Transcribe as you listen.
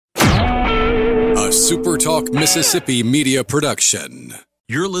a Super Talk Mississippi media production.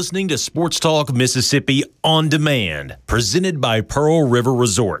 You're listening to Sports Talk Mississippi On Demand, presented by Pearl River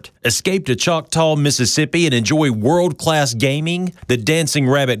Resort. Escape to Choctaw, Mississippi and enjoy world-class gaming, the Dancing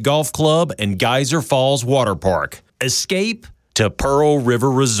Rabbit Golf Club, and Geyser Falls Water Park. Escape to Pearl River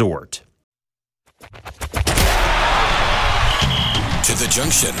Resort. To the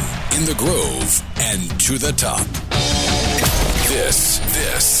junction, in the Grove, and to the top.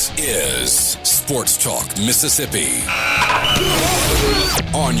 This is Sports Talk Mississippi.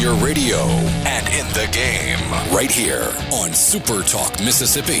 On your radio and in the game, right here on Super Talk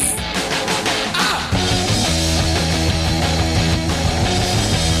Mississippi.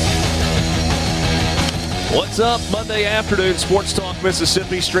 What's up? Monday afternoon, Sports Talk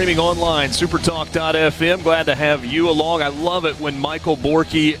Mississippi, streaming online, supertalk.fm. Glad to have you along. I love it when Michael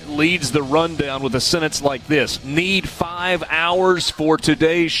Borky leads the rundown with a sentence like this. Need 5 hours for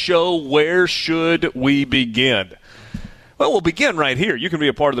today's show. Where should we begin? Well, we'll begin right here. You can be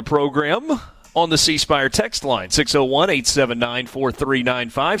a part of the program on the C Spire text line,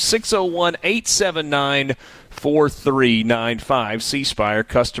 601-879-4395, 601-879-4395. C Spire,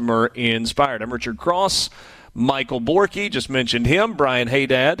 customer inspired. I'm Richard Cross. Michael Borky, just mentioned him. Brian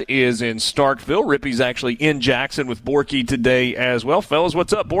Haydad is in Starkville. Rippy's actually in Jackson with Borky today as well. Fellas,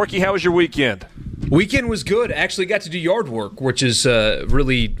 what's up? Borky, how was your weekend? Weekend was good. Actually got to do yard work, which is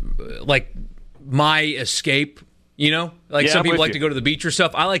really like my escape. You know, like some people like to go to the beach or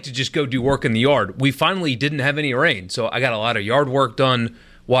stuff. I like to just go do work in the yard. We finally didn't have any rain, so I got a lot of yard work done,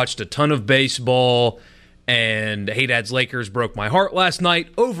 watched a ton of baseball, and Haydad's Lakers broke my heart last night.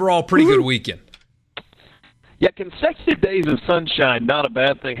 Overall, pretty good weekend. Yeah, consecutive days of sunshine, not a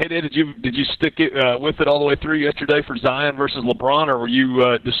bad thing. Hey, did you stick it with it all the way through yesterday for Zion versus LeBron, or were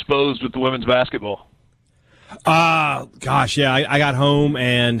you disposed with the women's basketball? Gosh, yeah, I got home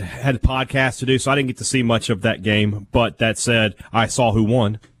and had a podcast to do, so I didn't get to see much of that game. But that said, I saw who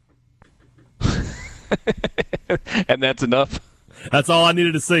won. And that's enough? That's all I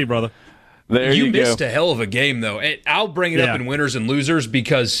needed to see, brother. There you go. You missed a hell of a game, though. I'll bring it up in winners and losers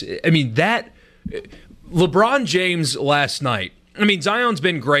because, I mean, that LeBron James last night, I mean, Zion's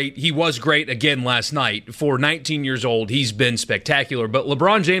been great. He was great again last night. For 19 years old, he's been spectacular. But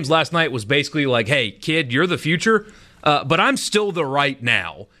LeBron James last night was basically like, hey, kid, you're the future, but I'm still the right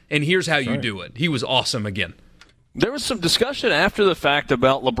now, and here's how you do it. He was awesome again. There was some discussion after the fact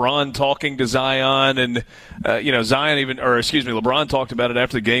about LeBron talking to Zion, and LeBron talked about it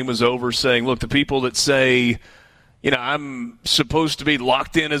after the game was over, saying, look, the people that say, I'm supposed to be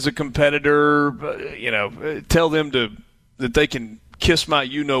locked in as a competitor, tell them that they can kiss my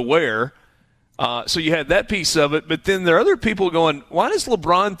you-know-where. So you had that piece of it, but then there are other people going, why does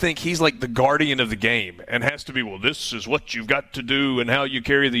LeBron think he's like the guardian of the game and has to be, well, this is what you've got to do and how you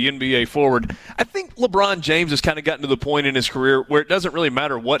carry the NBA forward? I think LeBron James has kind of gotten to the point in his career where it doesn't really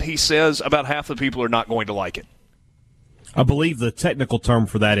matter what he says, about half the people are not going to like it. I believe the technical term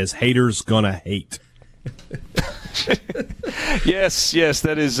for that is haters gonna hate. Yes,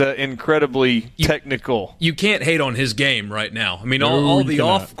 that is incredibly technical. You can't hate on his game right now. I mean, all the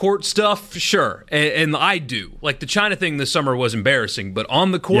off-court stuff, sure, and I do. Like, the China thing this summer was embarrassing, but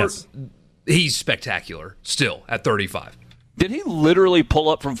on the court, he's spectacular still at 35. Did he literally pull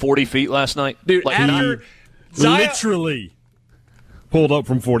up from 40 feet last night? Dude, literally pulled up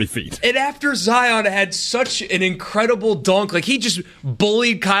from 40 feet. And after Zion had such an incredible dunk, like he just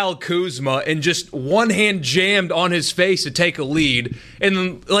bullied Kyle Kuzma and just one hand jammed on his face to take a lead. And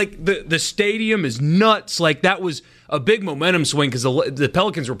then, like, the stadium is nuts. Like, that was a big momentum swing because the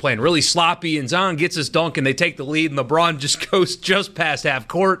Pelicans were playing really sloppy, and Zion gets his dunk and they take the lead, and LeBron just goes just past half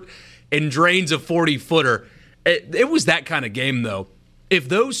court and drains a 40-footer. It was that kind of game, though. If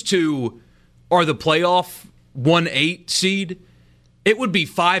those two are the playoff 1-8 seed, it would be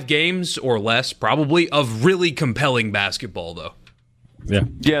 5 games or less, probably, of really compelling basketball, though.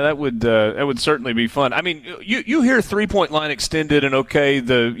 Yeah, that would certainly be fun. I mean, you hear 3-point line extended, and okay,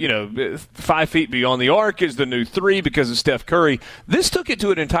 5 feet beyond the arc is the new 3 because of Steph Curry. This took it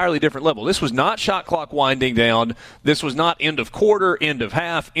to an entirely different level. This was not shot clock winding down. This was not end of quarter, end of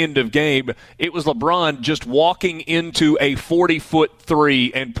half, end of game. It was LeBron just walking into a 40-foot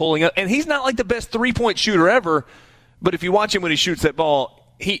 3 and pulling up. And he's not like the best 3-point shooter ever, but if you watch him when he shoots that ball,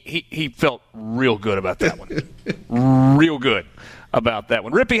 he felt real good about that one. Real good about that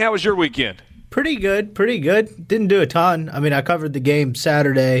one. Rippy, how was your weekend? Pretty good. Didn't do a ton. I mean, I covered the game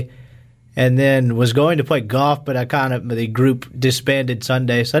Saturday and then was going to play golf, but the group disbanded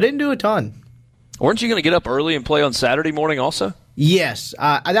Sunday, so I didn't do a ton. Weren't you going to get up early and play on Saturday morning also? Yes.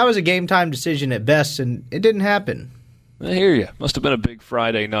 That was a game time decision at best, and it didn't happen. I hear you. Must have been a big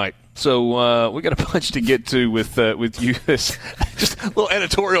Friday night. So we got a bunch to get to with you. Just a little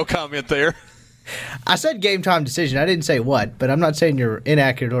editorial comment there. I said game time decision. I didn't say what, but I'm not saying you're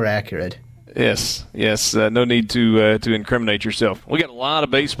inaccurate or accurate. Yes. No need to incriminate yourself. We got a lot of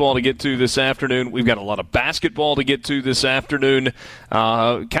baseball to get to this afternoon. We've got a lot of basketball to get to this afternoon.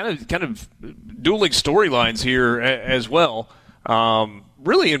 Kind of dueling storylines here as well.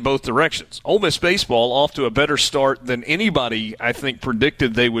 Really in both directions. Ole Miss baseball off to a better start than anybody, I think,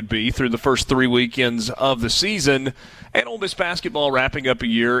 predicted they would be through the first 3 weekends of the season. And Ole Miss basketball wrapping up a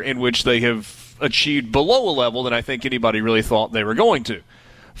year in which they have achieved below a level than I think anybody really thought they were going to.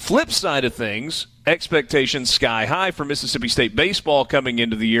 Flip side of things, expectations sky high for Mississippi State baseball coming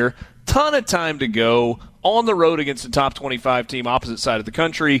into the year. Ton of time to go on the road against the top 25 team opposite side of the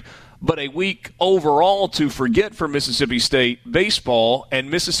country. But a week overall to forget for Mississippi State baseball,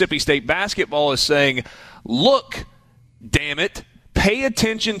 and Mississippi State basketball is saying, look, damn it, pay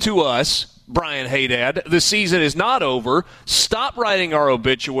attention to us, Brian Haydad. The season is not over. Stop writing our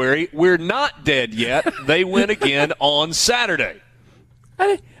obituary. We're not dead yet. They win again on Saturday.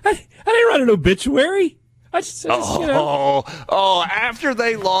 I didn't write an obituary. After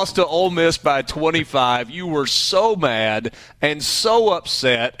they lost to Ole Miss by 25, you were so mad and so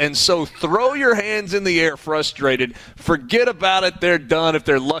upset, and so throw your hands in the air frustrated. Forget about it. They're done. If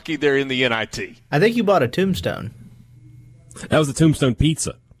they're lucky, they're in the NIT. I think you bought a tombstone. That was a tombstone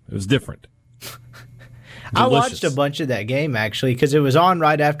pizza. It was different. I watched a bunch of that game, actually, because it was on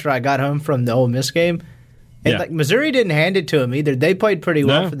right after I got home from the Ole Miss game. And Missouri didn't hand it to them either. They played pretty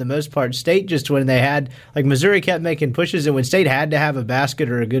well for the most part. State just when they had Missouri kept making pushes, and when State had to have a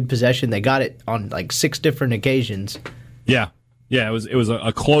basket or a good possession, they got it on 6 different occasions. Yeah. It was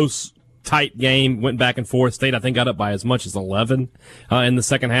a close, tight game. Went back and forth. State I think got up by as much as 11 in the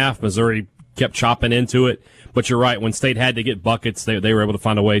second half. Missouri kept chopping into it. But you're right. When State had to get buckets, they were able to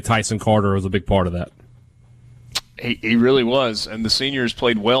find a way. Tyson Carter was a big part of that. He really was, and the seniors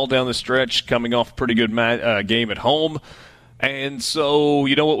played well down the stretch, coming off a pretty good game at home. And so,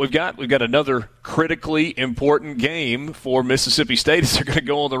 you know what we've got? We've got another critically important game for Mississippi State as they're going to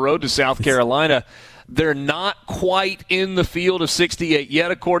go on the road to South Carolina. They're not quite in the field of 68 yet,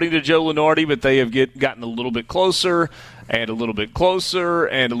 according to Joe Lunardi, but they have gotten a little bit closer and a little bit closer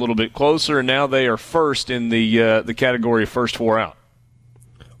and a little bit closer, and now they are first in the category of first 4 out.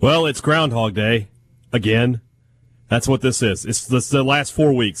 Well, it's Groundhog Day again. That's what this is. It's the last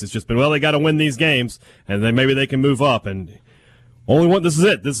 4 weeks. It's just been, they got to win these games, and then maybe they can move up. And this is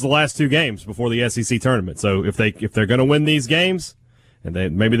it. This is the last 2 games before the SEC tournament. So if they're going to win these games,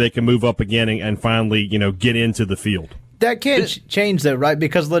 and maybe they can move up again and finally, get into the field. That can't change, though, right?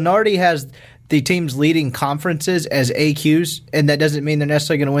 Because Lunardi has the teams leading conferences as AQs, and that doesn't mean they're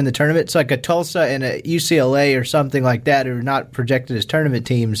necessarily going to win the tournament. It's like a Tulsa and a UCLA or something like that who are not projected as tournament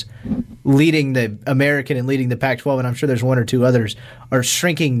teams leading the American and leading the Pac-12, and I'm sure there's 1 or 2 others, are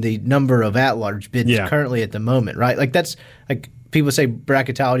shrinking the number of at-large bids currently at the moment, right? Like that's like people say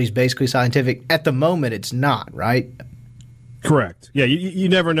bracketology is basically scientific. At the moment, it's not, right? Correct. Yeah, you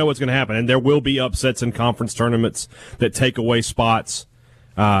never know what's going to happen, and there will be upsets in conference tournaments that take away spots.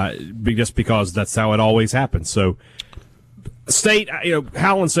 Just because that's how it always happens. So, State,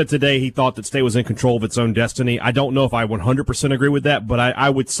 Howland said today he thought that State was in control of its own destiny. I don't know if I 100% agree with that, but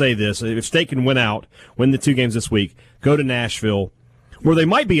I would say this. If State can win the 2 games this week, go to Nashville, where they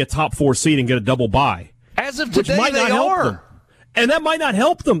might be a top 4 seed and get a double bye. As of today, they are. And that might not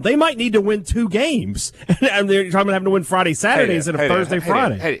help them. They might need to win 2 games. And they're talking about having to win Friday, Saturday instead of Thursday,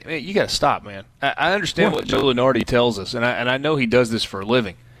 Friday. Hey, you got to stop, man. I understand what Joe Lunardi tells us, and I know he does this for a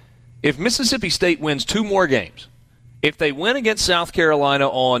living. If Mississippi State wins 2 more games, if they win against South Carolina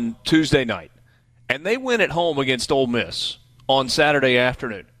on Tuesday night, and they win at home against Ole Miss on Saturday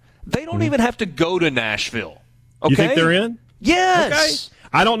afternoon, they don't even have to go to Nashville. Okay? You think they're in? Yes. Okay.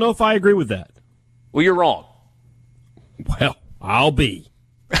 I don't know if I agree with that. Well, you're wrong. Well, I'll be.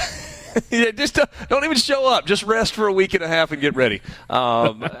 Just don't even show up. Just rest for a week and a half and get ready.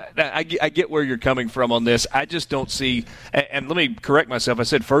 I get where you're coming from on this. I just don't see – and let me correct myself. I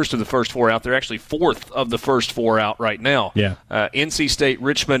said first of the first 4 out. They're actually 4th of the first 4 out right now. Yeah. NC State,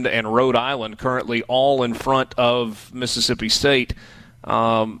 Richmond, and Rhode Island currently all in front of Mississippi State.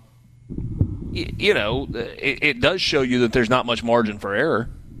 It does show you that there's not much margin for error.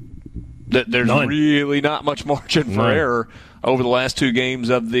 That there's really not much margin for error over the last 2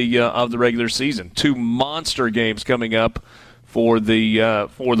 games of the regular season. 2 monster games coming up for the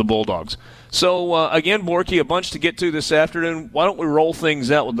Bulldogs. So, again, Borky, a bunch to get to this afternoon. Why don't we roll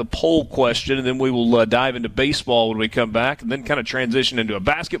things out with the poll question, and then we will dive into baseball when we come back, and then kind of transition into a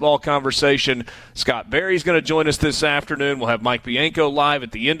basketball conversation. Scott Berry's going to join us this afternoon. We'll have Mike Bianco live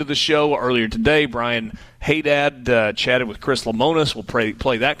at the end of the show. Earlier today, Brian Haydad chatted with Chris Lamonis. We'll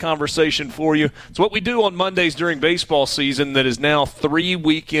play that conversation for you. It's what we do on Mondays during baseball season that is now 3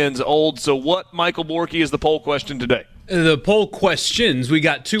 weekends old. So what, Michael Borky, is the poll question today? The poll questions, we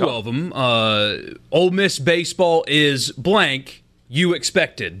got two of them. Ole Miss baseball is blank, you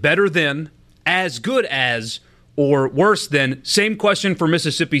expected. Better than, as good as, or worse than. Same question for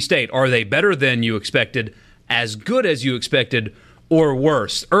Mississippi State. Are they better than you expected, as good as you expected, or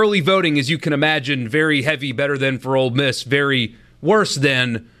worse? Early voting, as you can imagine, very heavy better than for Ole Miss, very worse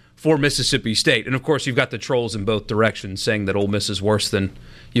than for Mississippi State. And, of course, you've got the trolls in both directions saying that Ole Miss is worse than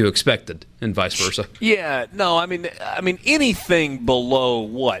you expected, and vice versa. Yeah, no, I mean anything below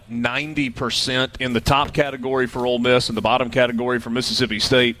 90% in the top category for Ole Miss and the bottom category for Mississippi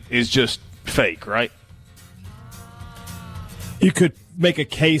State is just fake, right? You could make a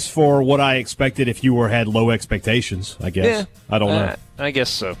case for what I expected if you had low expectations, I guess. Yeah, I don't know. I guess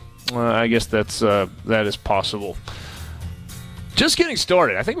so. I guess that is possible. Just getting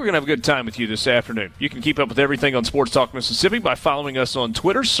started. I think we're going to have a good time with you this afternoon. You can keep up with everything on Sports Talk Mississippi by following us on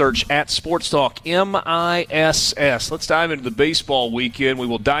Twitter. Search at Sports Talk MISS. Let's dive into the baseball weekend. We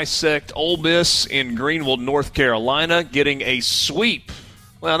will dissect Ole Miss in Greenville, North Carolina, getting a sweep.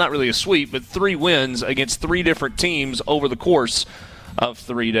 Well, not really a sweep, but 3 wins against 3 different teams over the course of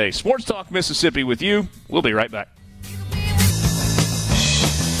 3 days. Sports Talk Mississippi with you. We'll be right back.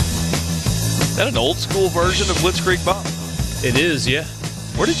 Is that an old school version of Blitzkrieg Bob? It is, yeah.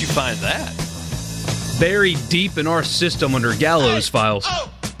 Where did you find that? Buried deep in our system under Gallows files.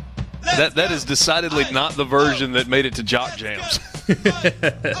 That is decidedly not the version that made it to Jock Jams.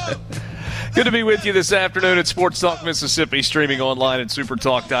 Good to be with you this afternoon at Sports Talk Mississippi, streaming online at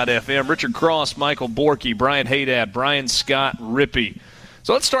supertalk.fm. Richard Cross, Michael Borky, Brian Haydad, Brian Scott Rippey.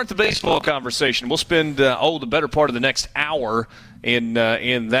 So let's start the baseball conversation. We'll spend the better part of the next hour in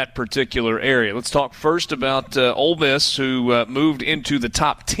that particular area. Let's talk first about Ole Miss, who moved into the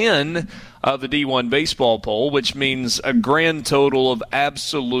top 10 of the D1 baseball poll, which means a grand total of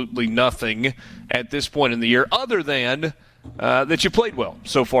absolutely nothing at this point in the year, other than that you played well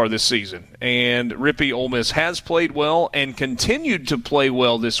so far this season. And Rippey, Ole Miss has played well and continued to play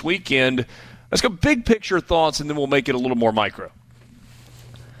well this weekend. Let's go big picture thoughts, and then we'll make it a little more micro.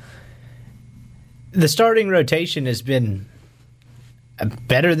 The starting rotation has been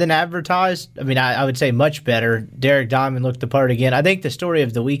better than advertised. I mean, I would say much better. Derek Diamond looked the part again. I think the story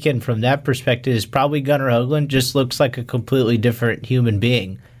of the weekend from that perspective is probably Gunnar Hoagland just looks like a completely different human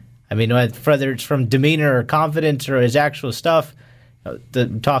being. I mean, whether it's from demeanor or confidence or his actual stuff,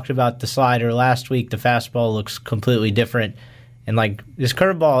 talked about the slider last week, the fastball looks completely different. And, his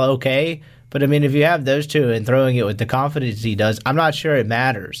curveball, okay, but, I mean, if you have those two and throwing it with the confidence he does, I'm not sure it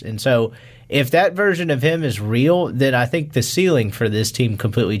matters. And so if that version of him is real, then I think the ceiling for this team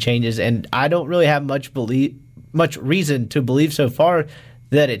completely changes. And I don't really have much reason to believe so far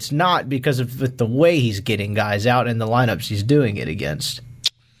that it's not because of the way he's getting guys out and the lineups he's doing it against.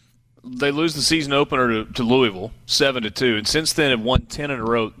 They lose the season opener to Louisville, 7-2, and since then have won 10 in a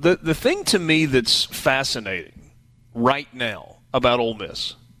row. The thing to me that's fascinating right now about Ole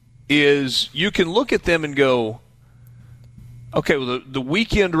Miss is you can look at them and go, okay, well, the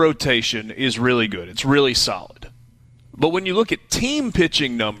weekend rotation is really good. It's really solid. But when you look at team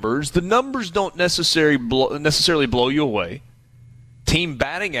pitching numbers, the numbers don't necessarily blow you away. Team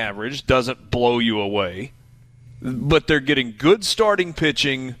batting average doesn't blow you away. But they're getting good starting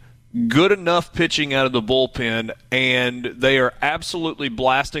pitching, good enough pitching out of the bullpen, and they are absolutely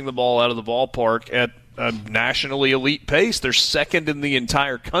blasting the ball out of the ballpark at a nationally elite pace. They're second in the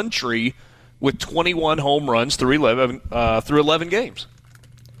entire country with 21 home runs through 11 games.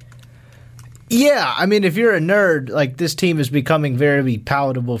 Yeah, I mean, if you're a nerd, this team is becoming very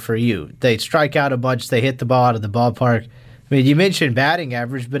palatable for you. They strike out a bunch. They hit the ball out of the ballpark. I mean, you mentioned batting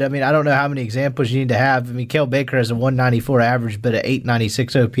average, but, I mean, I don't know how many examples you need to have. I mean, Cale Baker has a 194 average, but an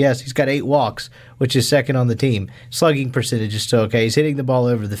 896 OPS. He's got 8 walks, which is second on the team. Slugging percentage is still okay. He's hitting the ball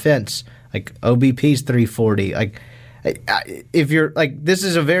over the fence. OBP's 340. If you're, this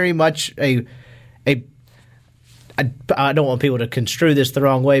is a very much I don't want people to construe this the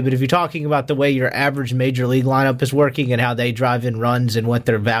wrong way, but if you're talking about the way your average major league lineup is working and how they drive in runs and what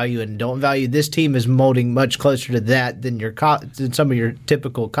their value and don't value, this team is molding much closer to that than than some of your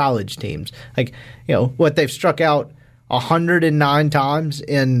typical college teams. What they've struck out 109 times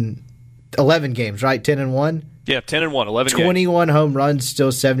in 11 games, right? 10-1. Yeah, 10-1, 11 21 games. home runs,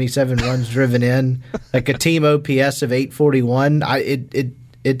 still 77 runs driven in, like a team OPS of 841.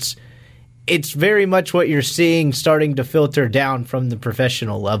 It's very much what you're seeing starting to filter down from the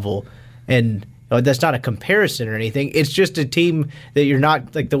professional level, and that's not a comparison or anything. It's just a team that you're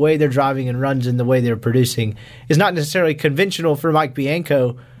not, like, the way they're driving in runs and the way they're producing is not necessarily conventional for Mike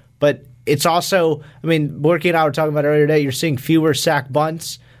Bianco, but it's also, I mean, Borky and I were talking about earlier today, you're seeing fewer sack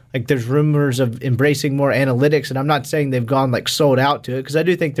bunts. Like, there's rumors of embracing more analytics, and I'm not saying they've gone, like, sold out to it, because I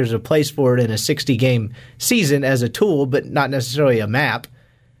do think there's a place for it in a 60-game season as a tool, but not necessarily a map.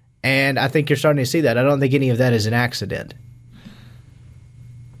 And I think you're starting to see that. I don't think any of that is an accident.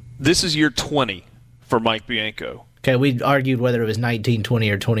 This is year 20 for Mike Bianco. Okay, we argued whether it was 19, 20,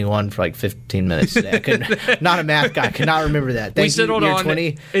 or 21 for like 15 minutes today. Not a math guy. I could not remember that. We settled on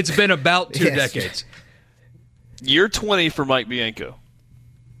 20. It's been about 2 decades. Year 20 for Mike Bianco.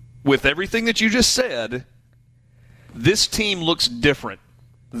 With everything that you just said, this team looks different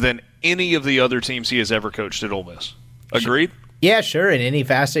than any of the other teams he has ever coached at Ole Miss. Agreed? Yeah, sure. In any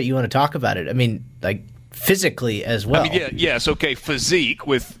facet you want to talk about it. I mean, like, physically as well. I mean, yes, okay, physique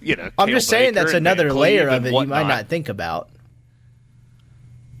with, I'm just saying that's another layer of it you might not think about.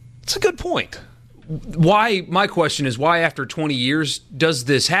 It's a good point. My question is, why after 20 years does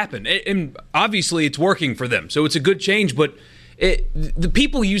this happen? And obviously it's working for them, so it's a good change, but the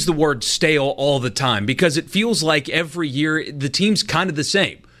people use the word stale all the time because it feels like every year the team's kind of the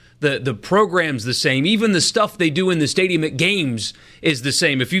same. The program's the same. Even the stuff they do in the stadium at games is the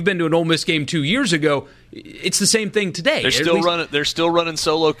same. If you've been to an Ole Miss game 2 years ago, it's the same thing today. They're still running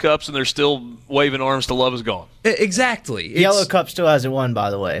solo cups, and they're still waving arms till love is gone. Exactly. Yellow Cup still hasn't won, by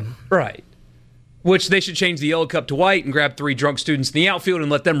the way. Right. Which they should change the Yellow Cup to white and grab 3 drunk students in the outfield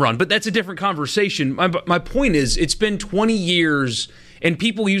and let them run. But that's a different conversation. My point is, it's been 20 years, and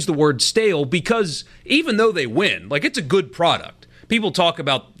people use the word stale because even though they win, like, it's a good product. People talk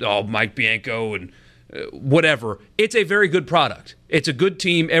about, Mike Bianco and whatever. It's a very good product. It's a good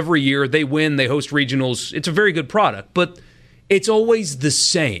team every year. They win. They host regionals. It's a very good product. But it's always the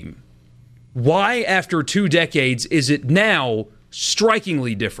same. Why, after 2 decades, is it now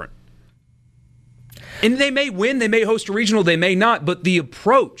strikingly different? And they may win. They may host a regional. They may not. But the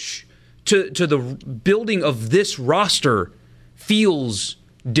approach to the building of this roster feels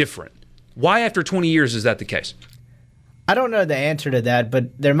different. Why, after 20 years, is that the case? I don't know the answer to that,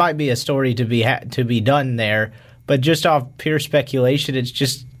 but there might be a story to be done there. But just off pure speculation, it's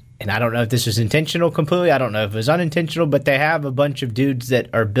just, and I don't know if this was intentional completely. I don't know if it was unintentional, but they have a bunch of dudes that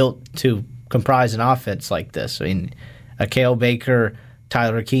are built to comprise an offense like this. I mean, Cale Baker,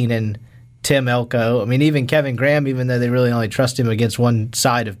 Tyler Keenan, Tim Elko. I mean, even Kevin Graham, even though they really only trust him against one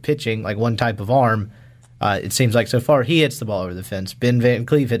side of pitching, like one type of arm, it seems like so far he hits the ball over the fence. Ben Van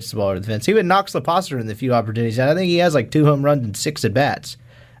Cleve hits the ball over the fence. He even knocks Leposter in the few opportunities. And I think he has like 2 home runs and 6 at-bats.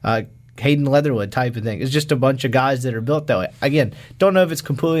 Hayden Leatherwood type of thing. It's just a bunch of guys that are built that way. Again, don't know if it's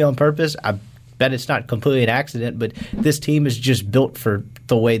completely on purpose. I bet it's not completely an accident, but this team is just built for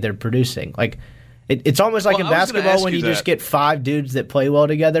the way they're producing. Like, it's almost like in basketball when you just get 5 dudes that play well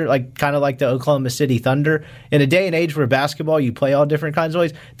together, like kind of like the Oklahoma City Thunder. In a day and age where basketball, you play all different kinds of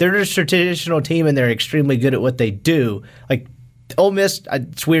ways. They're just a traditional team, and they're extremely good at what they do. Like Ole Miss,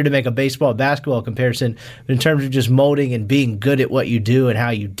 it's weird to make a baseball-basketball comparison, but in terms of just molding and being good at what you do and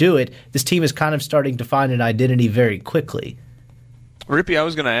how you do it, this team is kind of starting to find an identity very quickly. Rippy, I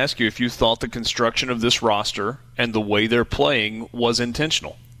was going to ask you if you thought the construction of this roster and the way they're playing was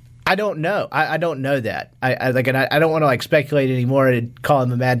intentional. I don't know. I don't know that. I don't want to like speculate anymore and call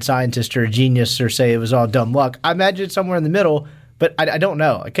him a mad scientist or a genius or say it was all dumb luck. I imagine it's somewhere in the middle, but I don't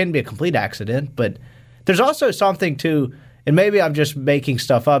know. It can be a complete accident, but there's also something to, and maybe I'm just making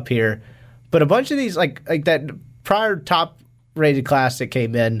stuff up here, but a bunch of these like that prior top rated class that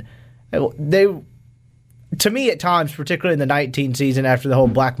came in, they, to me at times, particularly in the 19 season after the whole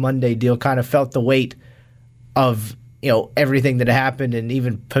Black Monday deal, kind of felt the weight of everything that happened, and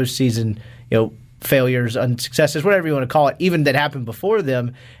even postseason, failures, unsuccesses, whatever you want to call it, even that happened before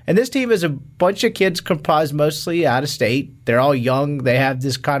them. And this team is a bunch of kids comprised mostly out of state. They're all young. They have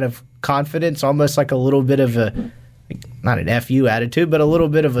this kind of confidence, almost like a little bit of a, not an FU attitude, but a little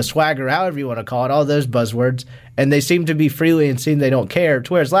bit of a swagger, however you want to call it, all those buzzwords. And they seem to be freely and seem they don't care.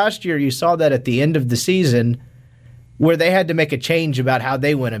 Whereas last year you saw that at the end of the season, where they had to make a change about how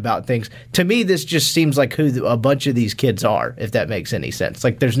they went about things. To me, this just seems like who a bunch of these kids are, if that makes any sense.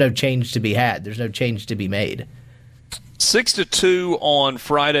 Like, there's no change to be had. There's no change to be made. 6-2 on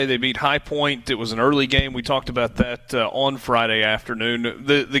Friday. They beat High Point. It was an early game. We talked about that on Friday afternoon.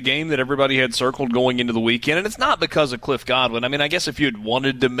 The game that everybody had circled going into the weekend, and it's not because of Cliff Godwin. I mean, I guess if you had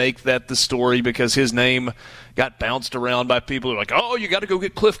wanted to make that the story because his name got bounced around by people who are like, oh, you got to go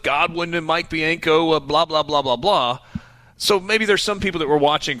get Cliff Godwin and Mike Bianco, blah, blah, blah, blah, blah. So maybe there's some people that were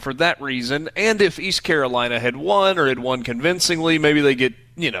watching for that reason. And if East Carolina had won or had won convincingly, maybe they get,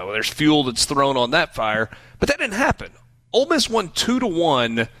 there's fuel that's thrown on that fire. But that didn't happen. Ole Miss won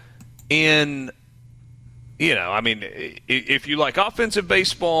 2-1 in, if you like offensive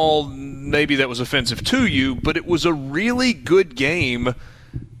baseball, maybe that was offensive to you, but it was a really good game.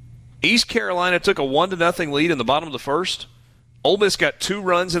 East Carolina took a 1-0 lead in the bottom of the first. Ole Miss got 2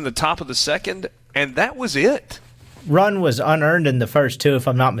 runs in the top of the second, and that was it. Run was unearned in the first 2, if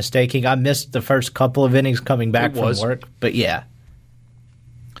I'm not mistaken. I missed the first couple of innings coming back from work, but yeah.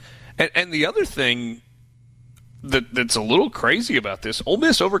 And the other thing that's a little crazy about this, Ole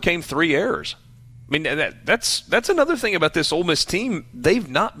Miss overcame 3 errors. I mean, that's another thing about this Ole Miss team. They've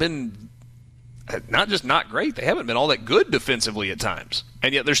not been not just not great, they haven't been all that good defensively at times,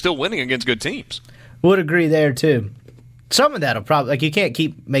 and yet they're still winning against good teams. Would agree there, too. Some of that will probably, you can't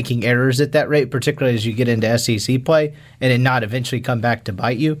keep making errors at that rate, particularly as you get into SEC play, and it not eventually come back to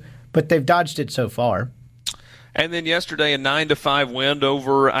bite you, but they've dodged it so far. And then yesterday, a 9-5 win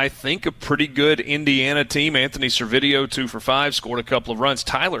over, I think, a pretty good Indiana team. Anthony Servideo, 2 for 5, scored a couple of runs.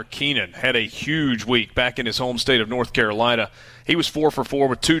 Tyler Keenan had a huge week back in his home state of North Carolina. He was 4 for 4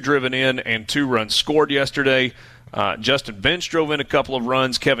 with 2 driven in and 2 runs scored yesterday. Justin Bench drove in a couple of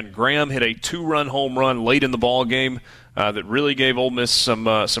runs. Kevin Graham hit a 2-run home run late in the ball game that really gave Ole Miss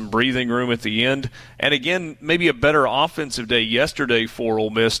some breathing room at the end. And again, maybe a better offensive day yesterday for Ole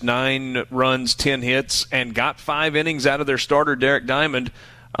Miss. 9 runs, 10 hits, and got 5 innings out of their starter, Derek Diamond.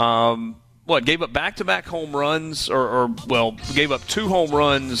 Gave up back-to-back home runs, gave up 2 home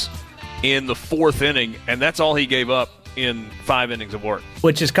runs in the 4th inning, and that's all he gave up in 5 innings of work.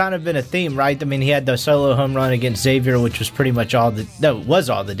 Which has kind of been a theme, right? I mean, he had the solo home run against Xavier, which was pretty much all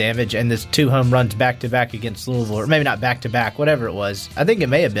the damage, and this 2 home runs back-to-back against Louisville, or maybe not back-to-back, whatever it was. I think it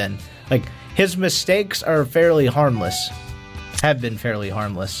may have been. Like, his mistakes are fairly harmless, have been fairly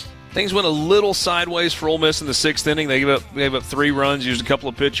harmless. Things went a little sideways for Ole Miss in the 6th inning. They gave up 3 runs, used a couple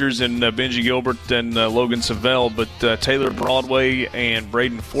of pitchers in Benji Gilbert and Logan Savell, but Taylor Broadway and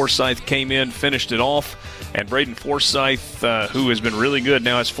Braden Forsythe came in, finished it off. And Braden Forsythe, who has been really good,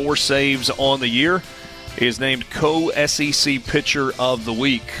 now has 4 saves on the year, is named Co-SEC Pitcher of the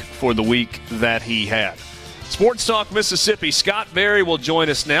Week for the week that he had. Sports Talk Mississippi, Scott Berry will join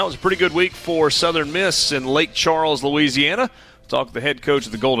us now. It was a pretty good week for Southern Miss in Lake Charles, Louisiana. Talk to the head coach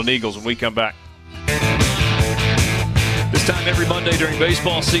of the Golden Eagles when we come back. This time every Monday during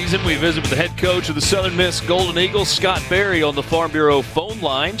baseball season, we visit with the head coach of the Southern Miss Golden Eagles, Scott Berry, on the Farm Bureau phone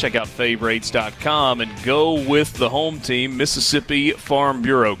line. Check out favorites.com and go with the home team, Mississippi Farm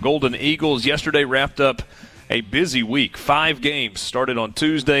Bureau. Golden Eagles yesterday wrapped up a busy week. 5 games started on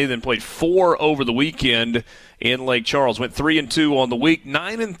Tuesday, then played 4 over the weekend in Lake Charles. Went 3-2 on the week,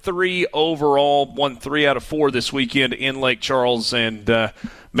 9-3 overall, won 3 out of 4 this weekend in Lake Charles. And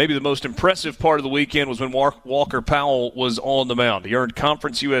maybe the most impressive part of the weekend was when Walker Powell was on the mound. He earned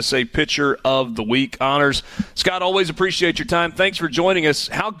Conference USA Pitcher of the Week honors. Scott, always appreciate your time. Thanks for joining us.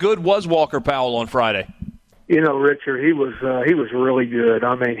 How good was Walker Powell on Friday? Richard, he was really good.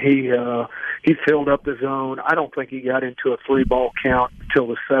 I mean, he filled up the zone. I don't think he got into a 3-ball count until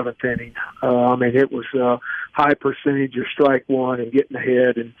the 7th inning. It was a high percentage of strike one and getting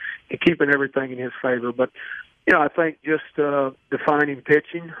ahead and keeping everything in his favor. But, I think just defining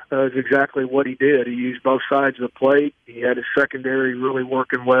pitching is exactly what he did. He used both sides of the plate. He had his secondary really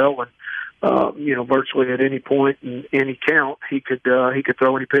working well, and virtually at any point in any count, he could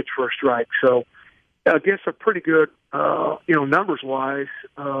throw any pitch for a strike. So, against a pretty good, numbers-wise,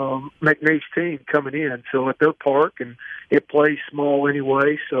 McNeese team coming in. So at their park, and it plays small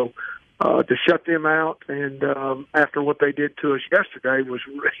anyway. So to shut them out, and after what they did to us yesterday, was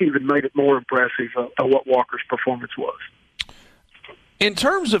even made it more impressive of what Walker's performance was. In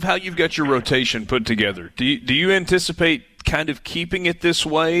terms of how you've got your rotation put together, do you anticipate kind of keeping it this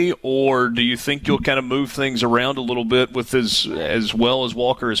way, or do you think you'll kind of move things around a little bit with as well as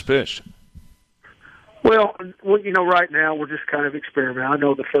Walker has pitched? Well, right now we're just kind of experimenting. I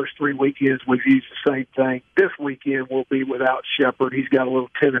know the first 3 weekends we've used the same thing. This weekend we'll be without Shepard. He's got a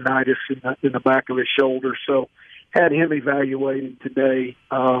little tendonitis in the back of his shoulder, so had him evaluated today.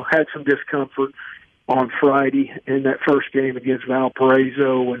 Had some discomfort on Friday in that first game against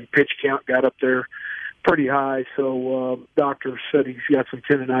Valparaiso, and pitch count got up there pretty high. So doctor said he's got some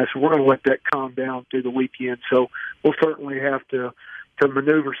tendonitis. So we're going to let that calm down through the weekend. So we'll certainly have to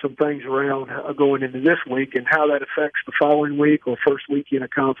maneuver some things around going into this week, and how that affects the following week or first weekend of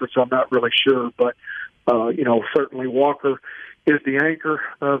conference, I'm not really sure. But certainly Walker is the anchor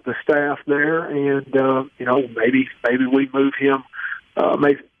of the staff there, and maybe we move him.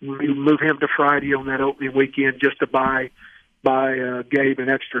 Maybe move him to Friday on that opening weekend just to buy Gabe an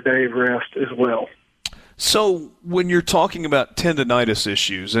extra day of rest as well. So when you're talking about tendonitis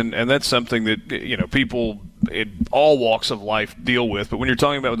issues, and that's something that people in all walks of life deal with, but when you're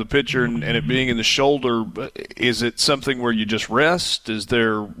talking about with the pitcher and it being in the shoulder, is it something where you just rest? Is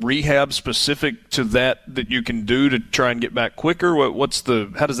there rehab specific to that you can do to try and get back quicker?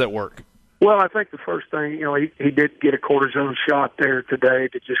 How does that work? Well, I think the first thing, he did get a cortisone shot there today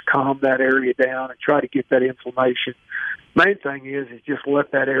to just calm that area down and try to get that inflammation. Main thing is just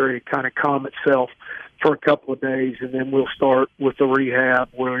let that area kind of calm itself for a couple of days, and then we'll start with the rehab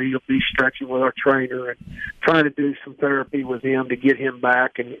where he'll be stretching with our trainer and trying to do some therapy with him to get him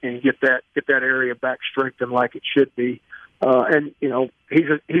back and get that area back strengthened like it should be.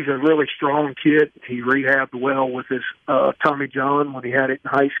 He's a really strong kid. He rehabbed well with his Tommy John when he had it in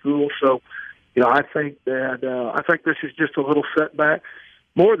high school. So, I think this is just a little setback.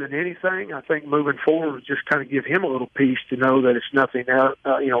 More than anything, I think moving forward, just kind of give him a little peace to know that it's nothing,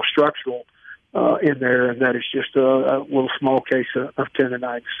 structural in there, and that it's just a little small case of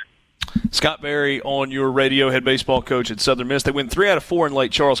tendonitis. Scott Berry on your radio, head baseball coach at Southern Miss. They win 3 out of 4 in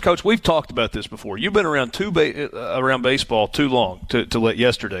Lake Charles. Coach, we've talked about this before. You've been around around baseball too long to let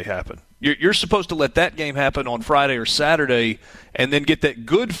yesterday happen. You're supposed to let that game happen on Friday or Saturday and then get that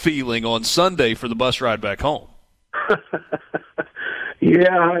good feeling on Sunday for the bus ride back home.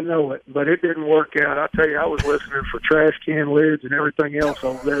 Yeah, I know it, but it didn't work out. I tell you, I was listening for trash can lids and everything else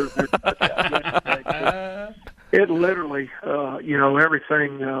over there. It literally,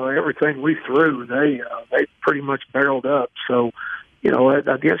 everything we threw, they pretty much barreled up. So,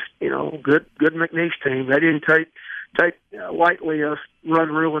 I guess, good McNeese team. They didn't take lightly us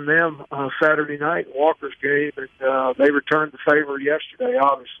ruling them Saturday night in Walker's game, and they returned the favor yesterday,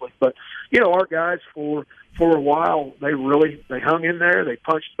 obviously. But our guys for a while they hung in there, they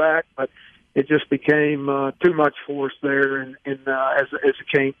punched back, but it just became too much for us there, and as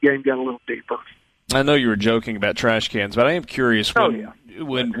the game got a little deeper. I know you were joking about trash cans, but I am curious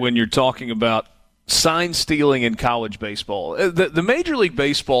when you're talking about sign stealing in college baseball. The Major League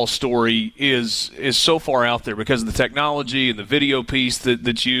Baseball story is so far out there because of the technology and the video piece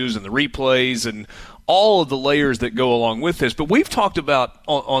that's used and the replays and all of the layers that go along with this. But we've talked about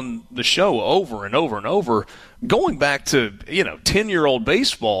on the show over and over and over, going back to 10-year-old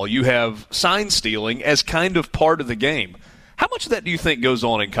baseball, you have sign stealing as kind of part of the game. How much of that do you think goes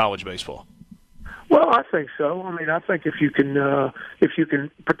on in college baseball? Well, I think so. I mean, I think if you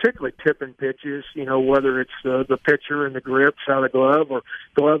can particularly tipping pitches, whether it's the pitcher and the grips out of the glove or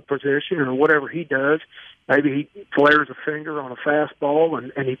glove position or whatever he does, maybe he flares a finger on a fastball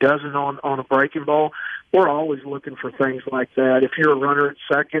and he doesn't on a breaking ball. We're always looking for things like that. If you're a runner at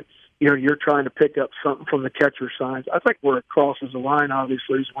second, you're trying to pick up something from the catcher signs. I think where it crosses the line,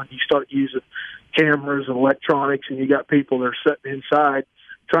 obviously, is when you start using cameras and electronics and you got people that are sitting inside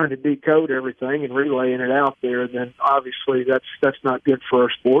trying to decode everything and relaying it out there, then obviously that's not good for our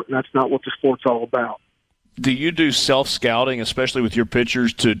sport, and that's not what the sport's all about. Do you do self-scouting, especially with your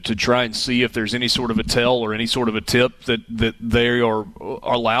pitchers, to try and see if there's any sort of a tell or any sort of a tip that they are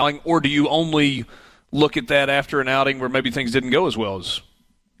allowing, or do you only look at that after an outing where maybe things didn't go as well as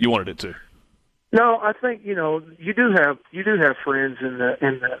you wanted it to? No, I think you do have friends in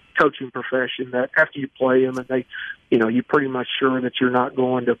the coaching profession that after you play them and they, you're pretty much sure that you're not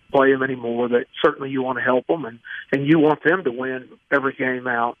going to play them anymore. That certainly you want to help them and you want them to win every game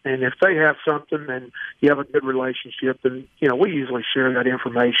out. And if they have something and you have a good relationship, then we usually share that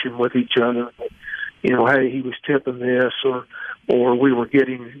information with each other. Hey, he was tipping this, or we were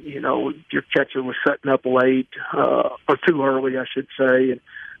getting, your catcher was setting up late or too early, I should say, and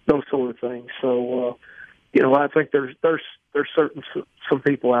those sort of things. So, I think there's some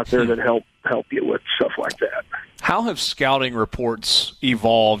people out there that help you with stuff like that. How have scouting reports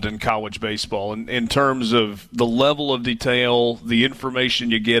evolved in college baseball in terms of the level of detail, the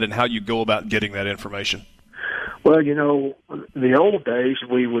information you get, and how you go about getting that information? Well, the old days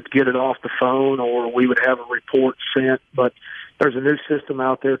we would get it off the phone or we would have a report sent, but there's a new system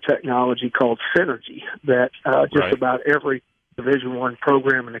out there, technology called Synergy, that just about every Division I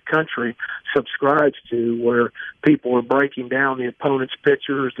program in the country subscribes to, where people are breaking down the opponent's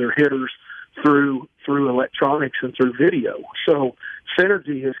pitchers, their hitters, through through electronics and through video. So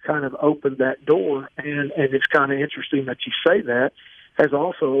Synergy has kind of opened that door, and it's kind of interesting that you say that, has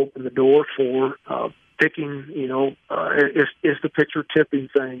also opened the door for picking, is the pitcher tipping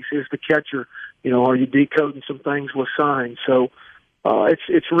things? Is the catcher, are you decoding some things with signs? So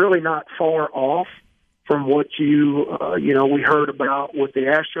it's really not far off from what we heard about with the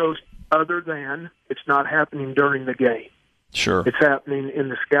Astros, other than it's not happening during the game. Sure. It's happening in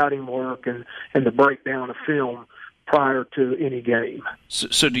the scouting work and the breakdown of film prior to any game.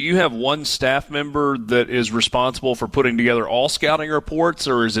 So do you have one staff member that is responsible for putting together all scouting reports,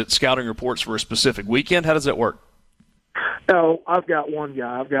 or is it scouting reports for a specific weekend? How does that work? No, I've got one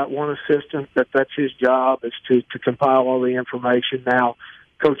guy. I've got one assistant that's his job is to compile all the information. Now,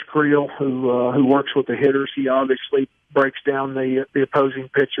 Coach Creel, who works with the hitters, he obviously breaks down the opposing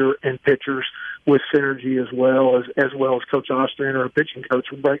pitcher and pitchers with Synergy as well as Coach Ostrander, our pitching coach,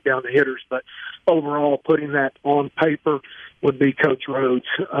 will break down the hitters. But overall, putting that on paper would be Coach Rhodes,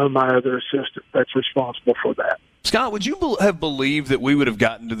 my other assistant, that's responsible for that. Scott, would you have believed that we would have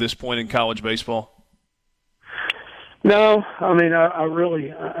gotten to this point in college baseball? No, I mean, I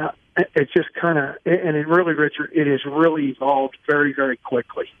really, it's just kind of, and it really, Richard, it has really evolved very, very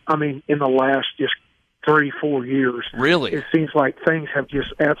quickly. I mean, in the last just 3-4 years. Really? It seems like things have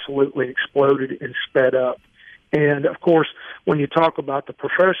just absolutely exploded and sped up. And, of course, when you talk about the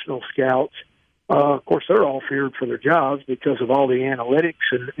professional scouts, of course, they're all feared for their jobs because of all the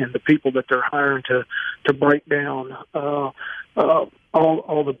analytics and the people that they're hiring to break down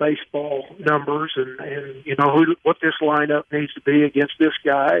all the baseball numbers and what this lineup needs to be against this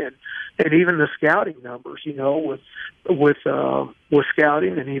guy and even the scouting numbers. With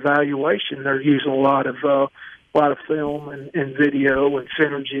scouting and evaluation, they're using a lot of film and video and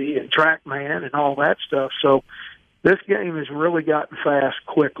Synergy and TrackMan and all that stuff. So this game has really gotten fast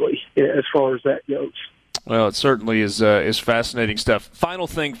quickly as far as that goes. Well, it certainly is fascinating stuff. Final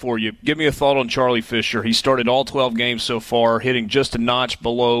thing for you. Give me a thought on Charlie Fisher. He started all 12 games so far, hitting just a notch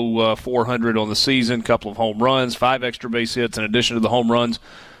below 400 on the season, couple of home runs, 5 extra base hits in addition to the home runs.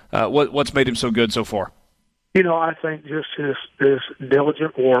 What's made him so good so far? I think just his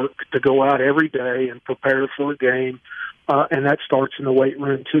diligent work to go out every day and prepare for a game, and that starts in the weight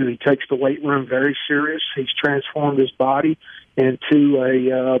room, too. He takes the weight room very serious. He's transformed his body into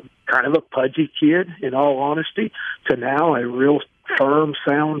a kind of a pudgy kid, in all honesty, to now a real firm,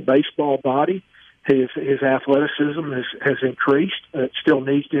 sound baseball body. His athleticism has increased. It still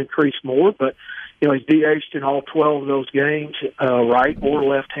needs to increase more, but he's DH'd in all 12 of those games, right or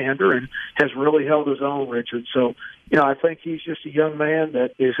left-hander, and has really held his own, Richard. So, I think he's just a young man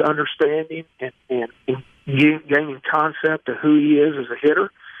that is understanding and gaining concept of who he is as a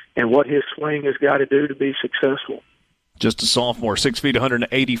hitter and what his swing has got to do to be successful. Just a sophomore, 6 feet,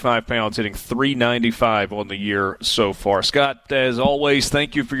 185 pounds, hitting .395 on the year so far. Scott, as always,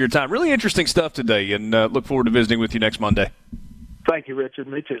 thank you for your time. Really interesting stuff today, and look forward to visiting with you next Monday. Thank you, Richard.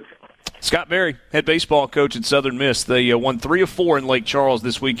 Me too. Scott Berry, head baseball coach at Southern Miss. They won 3 of 4 in Lake Charles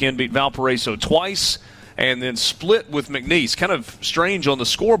this weekend, beat Valparaiso twice, and then split with McNeese. Kind of strange on the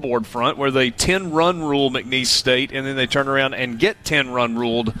scoreboard front where they 10-run rule McNeese State, and then they turn around and get 10-run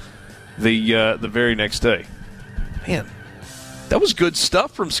ruled the very next day. Man, that was good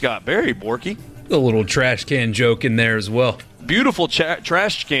stuff from Scott Berry, Borky. A little trash can joke in there as well. Beautiful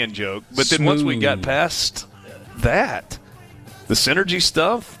trash can joke, but then once we got past that, the Synergy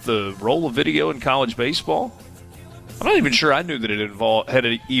stuff, the role of video in college baseball, I'm not even sure I knew that it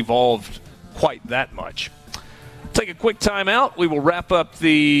had evolved quite that much. Take a quick time out. We will wrap up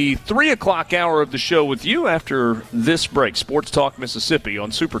the 3 o'clock hour of the show with you after this break. Sports Talk Mississippi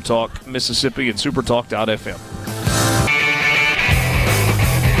on Super Talk Mississippi and supertalk.fm.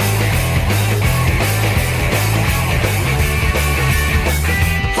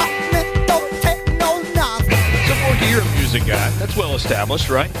 You're a music guy. That's well established,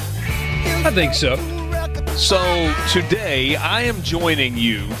 right? I think so. So today I am joining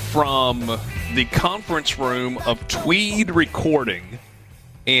you from the conference room of Tweed Recording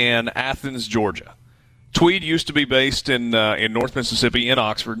in Athens, Georgia. Tweed used to be based in North Mississippi, in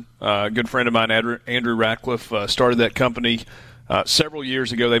Oxford. A good friend of mine, Andrew Ratcliffe, started that company several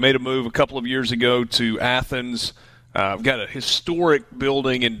years ago. They made a move a couple of years ago to Athens. We've got a historic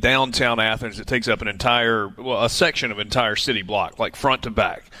building in downtown Athens that takes up a section of entire city block, like front to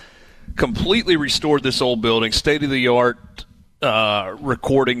back. Completely restored this old building, state-of-the-art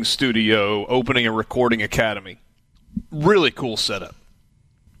recording studio, opening a recording academy. Really cool setup.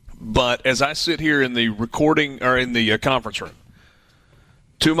 But as I sit here in the conference room,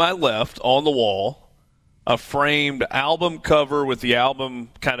 to my left on the wall, a framed album cover with the album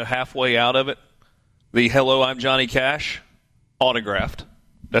kind of halfway out of it. the "Hello, I'm Johnny Cash" autographed.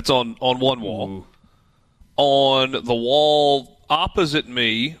 That's on one wall. Ooh. On the wall opposite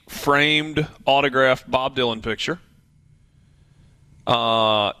me, framed, autographed Bob Dylan picture.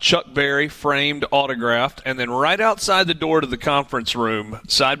 Chuck Berry, framed, autographed. And then right outside the door to the conference room,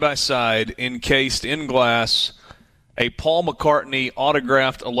 side by side, encased in glass, a Paul McCartney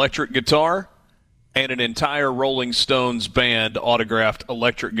autographed electric guitar and an entire Rolling Stones band autographed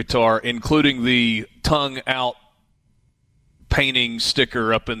electric guitar, including the tongue-out painting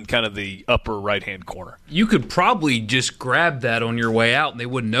sticker up in kind of the upper right-hand corner. You could probably just grab that on your way out, and they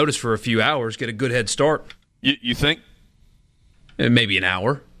wouldn't notice for a few hours, get a good head start. You think? Maybe an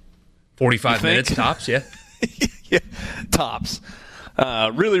hour. 45 minutes tops, yeah. Yeah, tops.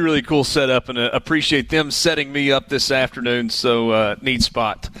 Really, really cool setup, and appreciate them setting me up this afternoon. So neat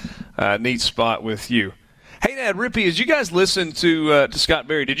spot with you. Hey, Dad, Rippy, as you guys listened to Scott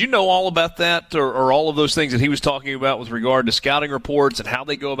Berry, did you know all about that or all of those things that he was talking about with regard to scouting reports and how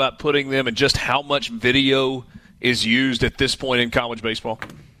they go about putting them and just how much video is used at this point in college baseball?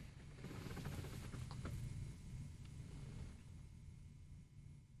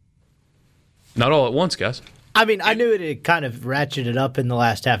 Not all at once, guys. I mean, I knew it had kind of ratcheted up in the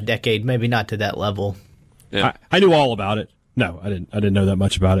last half decade, maybe not to that level. Yeah. I knew all about it. No, I didn't know that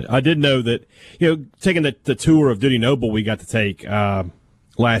much about it. I did know that, taking the tour of Dudy Noble we got to take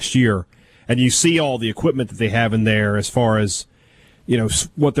last year, and you see all the equipment that they have in there as far as,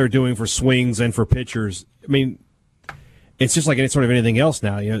 what they're doing for swings and for pitchers. I mean, it's just like any sort of anything else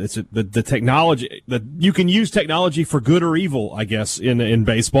now. It's the technology that you can use technology for good or evil, I guess, in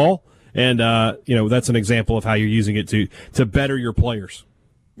baseball. And, that's an example of how you're using it to better your players.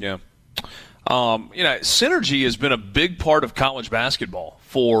 Yeah. Synergy has been a big part of college basketball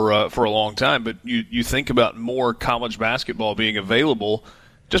for a long time, but you think about more college basketball being available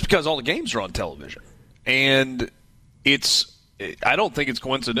just because all the games are on television. And I don't think it's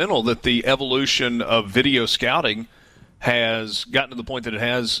coincidental that the evolution of video scouting has gotten to the point that it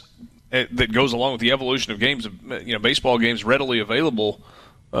has, that goes along with the evolution of games, baseball games readily available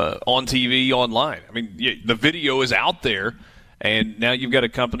on TV, online. I mean, the video is out there, and now you've got a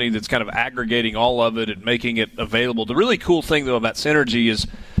company that's kind of aggregating all of it and making it available. The really cool thing, though, about Synergy is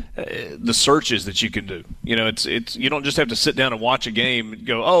the searches that you can do. It's you don't just have to sit down and watch a game and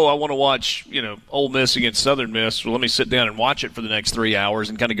go, oh, I want to watch, Ole Miss against Southern Miss. Well, let me sit down and watch it for the next 3 hours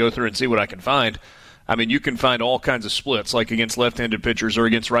and kind of go through and see what I can find. I mean, you can find all kinds of splits, like against left-handed pitchers or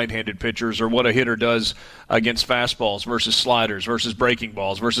against right-handed pitchers, or what a hitter does against fastballs versus sliders versus breaking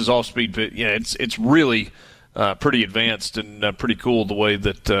balls versus off-speed pitch. Yeah, it's really pretty advanced and pretty cool the way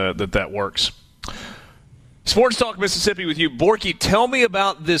that works. Sports Talk Mississippi with you. Borky, tell me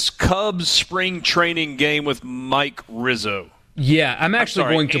about this Cubs spring training game with Mike Rizzo. Yeah,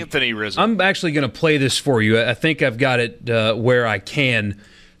 Anthony Rizzo. I'm actually going to play this for you. I think I've got it where I can.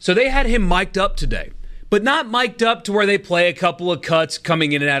 So they had him mic'd up today, but not mic'd up to where they play a couple of cuts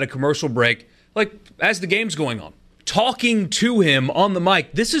coming in and out of commercial break, like as the game's going on. Talking to him on the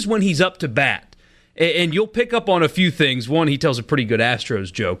mic, this is when he's up to bat. And you'll pick up on a few things. One, he tells a pretty good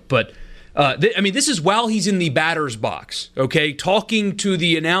Astros joke, but this is while he's in the batter's box, okay? Talking to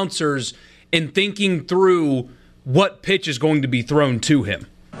the announcers and thinking through what pitch is going to be thrown to him.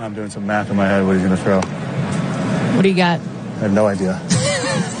 I'm doing some math in my head what he's going to throw. What do you got? I have no idea.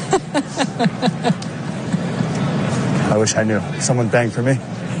 I wish I knew. Someone banged for me.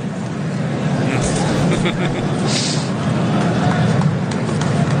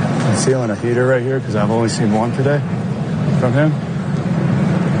 I'm feeling a heater right here because I've only seen one today from him.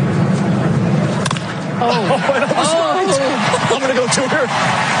 I'm going to go to her.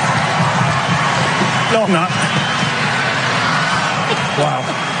 No, I'm not. Wow.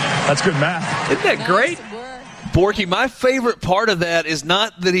 That's good math. Isn't that great? Borky, my favorite part of that is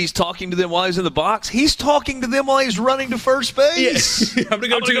not that he's talking to them while he's in the box. He's talking to them while he's running to first base. Yeah. I'm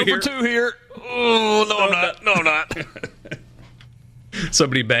going to go for two here. Oh, no, I'm not. No, I'm not.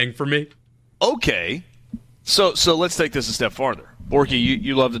 Somebody banged for me. Okay. So let's take this a step farther. Borky,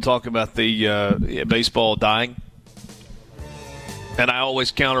 you love to talk about the baseball dying. And I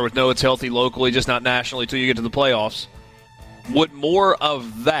always counter with, no, it's healthy locally, just not nationally until you get to the playoffs. Would more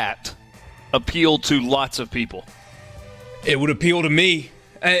of that appeal to lots of people? It would appeal to me.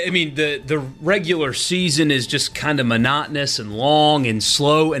 I mean, the regular season is just kind of monotonous and long and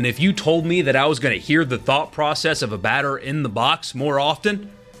slow, and if you told me that I was going to hear the thought process of a batter in the box more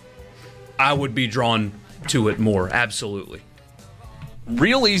often, I would be drawn to it more, absolutely.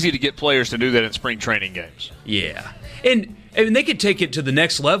 Real easy to get players to do that in spring training games. Yeah. And they could take it to the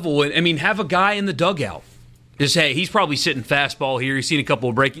next level and, have a guy in the dugout Just, hey, he's probably sitting fastball here. He's seen a couple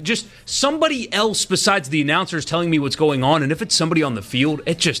of breaks. Just somebody else besides the announcers telling me what's going on. And if it's somebody on the field,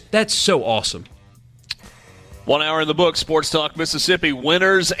 that's so awesome. 1 hour in the book, Sports Talk Mississippi,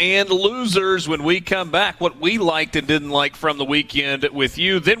 winners and losers. When we come back, what we liked and didn't like from the weekend with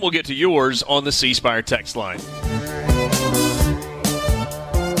you. Then we'll get to yours on the C Spire text line.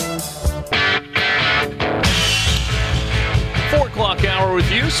 4 o'clock hour with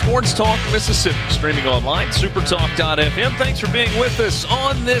you, Sports Talk Mississippi, streaming online, supertalk.fm. Thanks for being with us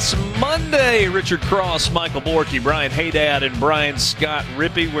on this Monday. Richard Cross, Michael Borky, Brian Haydad, and Brian Scott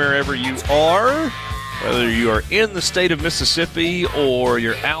Rippey, wherever you are. Whether you are in the state of Mississippi or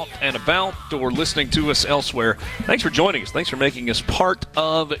you're out and about or listening to us elsewhere, thanks for joining us. Thanks for making us part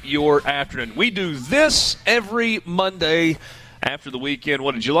of your afternoon. We do this every Monday after the weekend.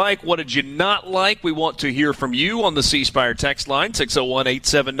 What did you like? What did you not like? We want to hear from you on the C Spire text line,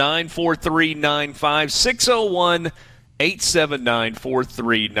 601-879-4395,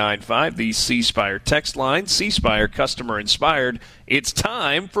 601-879-4395, the C Spire text line. C Spire, customer inspired. It's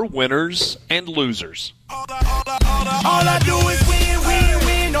time for winners and losers. All I do is win, win,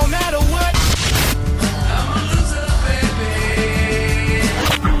 win, no matter what. I'm a loser,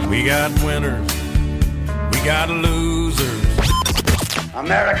 baby. We got winners. We got losers.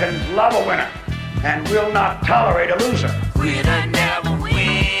 Americans love a winner and will not tolerate a loser. Winner never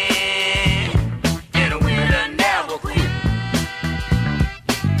win, and a winner never quit.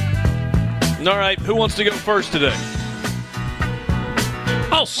 All right, who wants to go first today?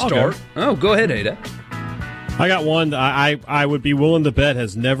 I'll start. Go ahead, Ada. I got one that I would be willing to bet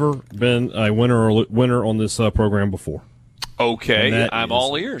has never been a winner on this program before. Okay, I'm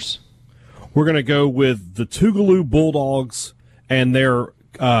all ears. We're going to go with the Tougaloo Bulldogs and their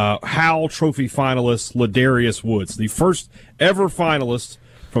Howell Trophy finalist, Ladarius Woods, the first ever finalist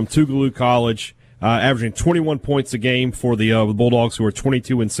from Tougaloo College, averaging 21 points a game for the Bulldogs, who are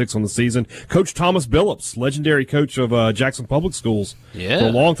 22-6 on the season. Coach Thomas Billups, legendary coach of Jackson Public Schools for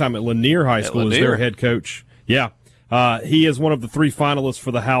a long time at Lanier High School, is their head coach. Yeah, he is one of the 3 finalists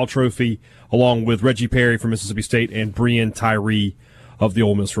for the Howell Trophy, along with Reggie Perry from Mississippi State and Brean Tyree of the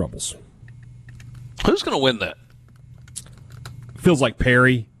Ole Miss Rebels. Who's going to win that? Feels like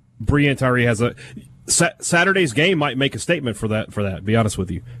Perry. Brean Tyree has a Saturday's game might make a statement for that. To be honest with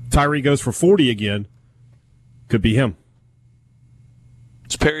you, Tyree goes for 40 again. Could be him.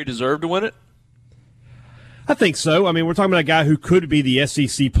 Does Perry deserve to win it? I think so. I mean, we're talking about a guy who could be the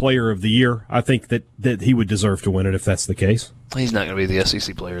SEC Player of the Year. I think that he would deserve to win it if that's the case. He's not going to be the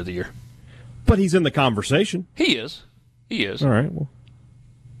SEC Player of the Year, but he's in the conversation. He is. All right. Well,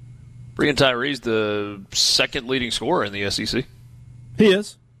 Brean Tyree's the second leading scorer in the SEC. He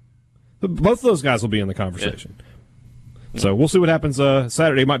is. Both of those guys will be in the conversation. Yeah. So we'll see what happens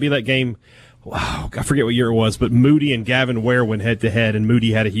Saturday. It might be that game. Wow, I forget what year it was, but Moody and Gavin Ware went head-to-head, and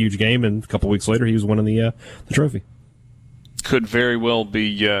Moody had a huge game, and a couple weeks later he was winning the trophy. Could very well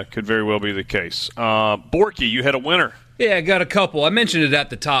be the case. Borky, you had a winner. Yeah, I got a couple. I mentioned it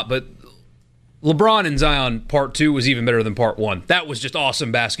at the top, but LeBron and Zion Part 2 was even better than Part 1. That was just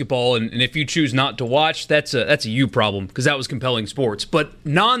awesome basketball, and if you choose not to watch, that's a you problem, because that was compelling sports. But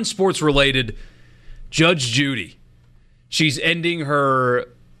non-sports related, Judge Judy. She's ending her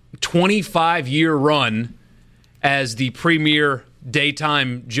 25-year run as the premier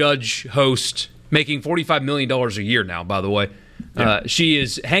daytime judge host, making $45 million a year now, by the way. Yeah. She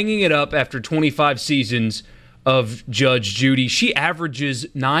is hanging it up after 25 seasons of Judge Judy. She averages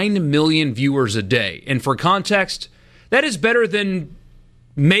 9 million viewers a day. And for context, that is better than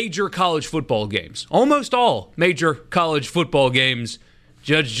major college football games. Almost all major college football games,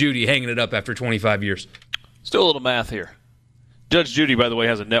 Judge Judy hanging it up after 25 years. Still a little math here. Judge Judy, by the way,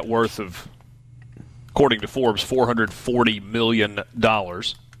 has a net worth of, according to Forbes, $440 million.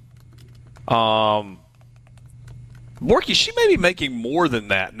 Borky, she may be making more than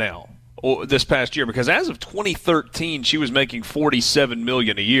that now this past year, because as of 2013, she was making $47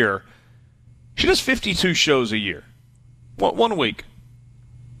 million a year. She does 52 shows a year. 1 week.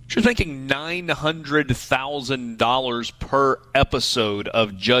 She was making $900,000 per episode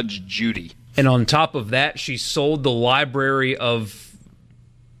of Judge Judy. And on top of that, she sold the library of,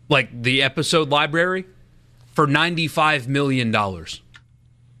 like, the episode library for $95 million.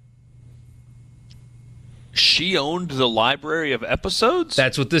 She owned the library of episodes?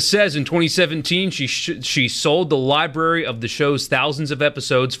 That's what this says. In 2017, she sold the library of the show's thousands of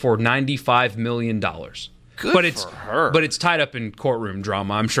episodes for $95 million. Good for her. But it's tied up in courtroom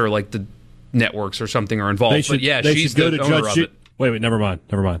drama. I'm sure, like, the networks or something are involved. But yeah, she's the owner of it. Wait, never mind.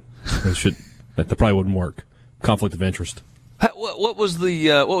 That probably wouldn't work. Conflict of interest. What was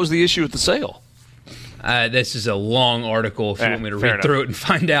the issue with the sale? This is a long article if you want me to read through it and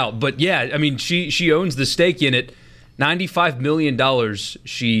find out. But yeah, I mean, she owns the stake in it. $95 million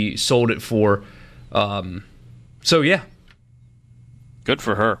she sold it for. So yeah. Good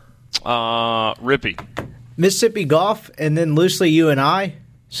for her. Rippy. Mississippi golf, and then loosely UNI.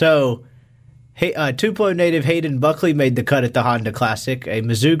 So, Tupelo native Hayden Buckley made the cut at the Honda Classic, a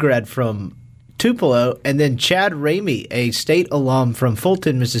Mizzou grad from Tupelo, and then Chad Ramey, a state alum from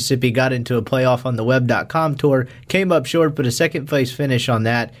Fulton, Mississippi, got into a playoff on the Web.com tour, came up short, but a second-place finish on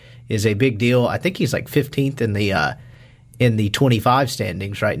that is a big deal. I think he's like 15th in the 25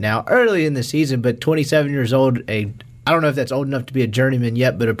 standings right now, early in the season, but 27 years old, I don't know if that's old enough to be a journeyman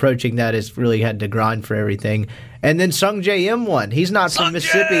yet, but approaching that has really had to grind for everything. And then Sung Jae Im won. He's not from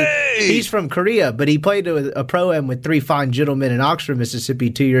Mississippi. He's from Korea, but he played a Pro-Am with 3 fine gentlemen in Oxford, Mississippi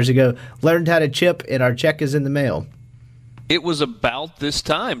 2 years ago, learned how to chip, and our check is in the mail. It was about this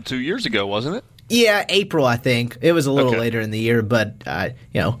time 2 years ago, wasn't it? Yeah, April, I think. It was a little later in the year, but,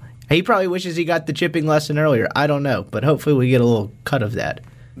 he probably wishes he got the chipping lesson earlier. I don't know, but hopefully we get a little cut of that.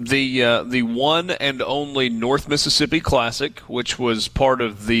 The one and only North Mississippi Classic, which was part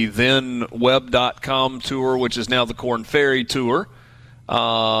of the then Web.com tour, which is now the Korn Ferry Tour.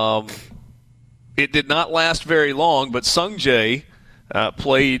 It did not last very long, but Sung Jae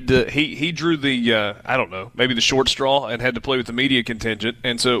played. He drew the I don't know, maybe the short straw, and had to play with the media contingent.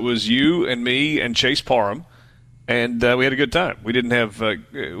 And so it was you and me and Chase Parham, and we had a good time. We didn't have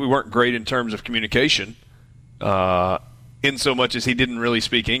we weren't great in terms of communication. In so much as he didn't really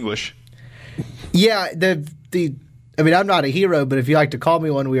speak English. Yeah, I mean, I'm not a hero, but if you like to call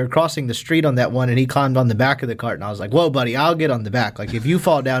me one, we were crossing the street on that one, and he climbed on the back of the cart, and I was like, whoa, buddy, I'll get on the back. Like, if you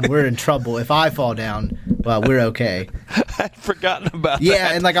fall down, we're in trouble. If I fall down, well, we're okay. I'd forgotten about that.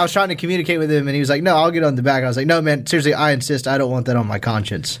 Yeah, and, I was trying to communicate with him, and he was like, no, I'll get on the back. I was like, no, man, seriously, I insist. I don't want that on my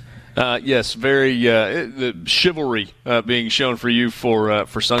conscience. Yes, very the chivalry being shown for you for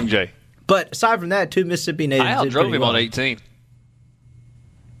Sung Jae. But aside from that, 2 Mississippi natives. I outdrove him on 18.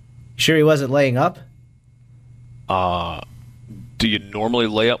 Sure he wasn't laying up? Do you normally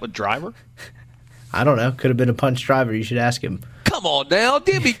lay up with driver? I don't know. Could have been a punch driver. You should ask him. Come on now.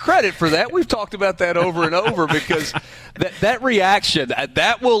 Give me credit for that. We've talked about that over and over because that reaction,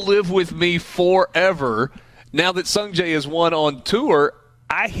 that will live with me forever. Now that Sung Jae has won on tour,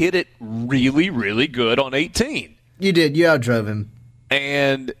 I hit it really, really good on 18. You did. You outdrove him.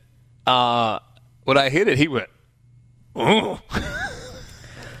 And when I hit it, he went, oh.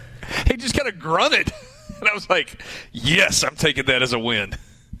 He just kind of grunted. And I was like, yes, I'm taking that as a win.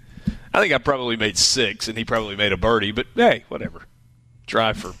 I think I probably made 6, and he probably made a birdie. But, hey, whatever.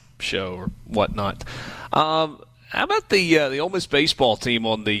 Drive for show or whatnot. How about the Ole Miss baseball team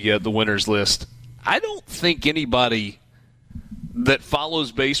on the winners list? I don't think anybody that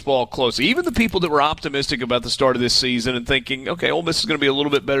follows baseball closely, even the people that were optimistic about the start of this season and thinking, okay, Ole Miss is going to be a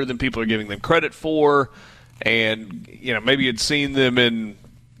little bit better than people are giving them credit for, and maybe had seen them in,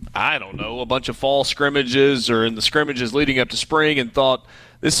 I don't know, a bunch of fall scrimmages or in the scrimmages leading up to spring and thought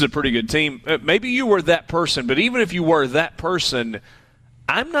this is a pretty good team. Maybe you were that person, but even if you were that person,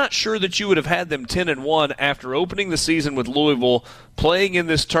 I'm not sure that you would have had them 10-1 after opening the season with Louisville, playing in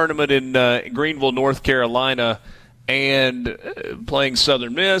this tournament in Greenville, North Carolina, and playing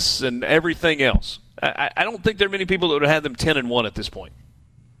Southern Miss and everything else. I don't think there are many people that would have had them 10-1 at this point.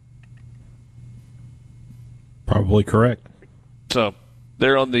 Probably correct. So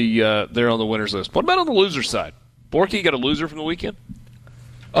they're on the winners list. What about on the loser side? Borky, you got a loser from the weekend?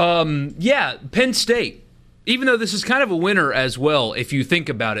 Yeah, Penn State. Even though this is kind of a winner as well, if you think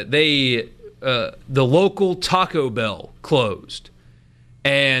about it, the local Taco Bell closed.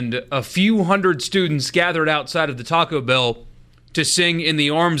 And a few hundred students gathered outside of the Taco Bell to sing In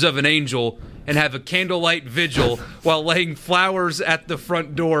the Arms of an Angel and have a candlelight vigil while laying flowers at the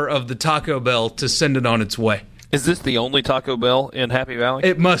front door of the Taco Bell to send it on its way. Is this the only Taco Bell in Happy Valley?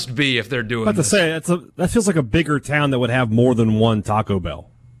 It must be if they're doing this. I have to say, that feels like a bigger town that would have more than one Taco Bell.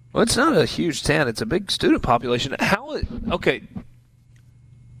 Well, it's not a huge town. It's a big student population. Okay.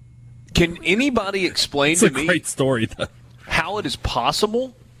 Can anybody explain to me... It's a great story, though. How it is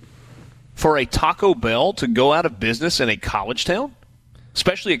possible for a Taco Bell to go out of business in a college town,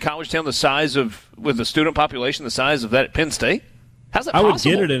 especially a college town the size of, with a student population the size of that at Penn State? How's that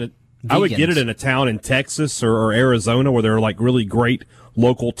possible? I would get it in a town in Texas or Arizona where there are like really great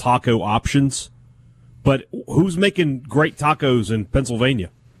local taco options. But who's making great tacos in Pennsylvania?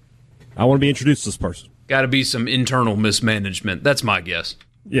 I want to be introduced to this person. Got to be some internal mismanagement. That's my guess.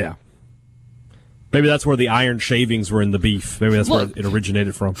 Yeah. Maybe that's where the iron shavings were in the beef. Maybe that's where it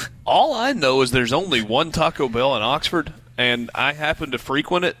originated from. All I know is there's only one Taco Bell in Oxford, and I happen to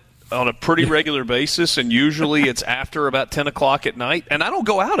frequent it on a pretty regular basis, and usually it's after about 10 o'clock at night, and I don't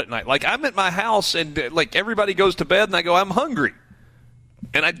go out at night. Like, I'm at my house, and like everybody goes to bed, and I go, I'm hungry.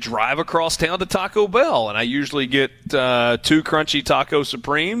 And I drive across town to Taco Bell, and I usually get 2 crunchy Taco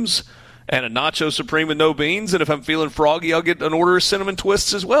Supremes and a Nacho Supreme with no beans, and if I'm feeling froggy, I'll get an order of cinnamon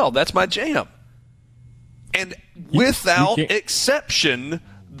twists as well. That's my jam. And without exception,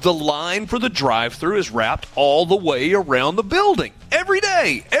 the line for the drive-thru is wrapped all the way around the building. Every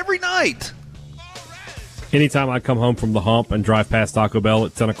day, every night. Anytime I come home from the hump and drive past Taco Bell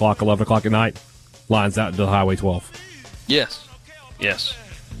at 10 o'clock, 11 o'clock at night, lines out to Highway 12. Yes. Yes.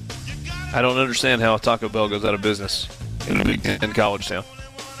 I don't understand how Taco Bell goes out of business in College Town.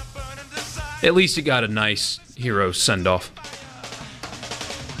 At least it got a nice hero send-off.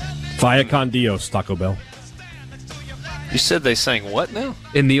 Vaya con Dios, Taco Bell. You said they sang what now?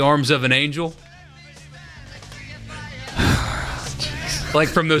 In the Arms of an Angel. Like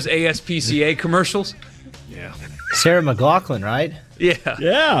from those ASPCA commercials? Yeah. Sarah McLachlan, right? Yeah.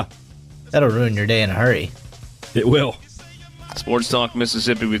 Yeah. That'll ruin your day in a hurry. It will. Sports Talk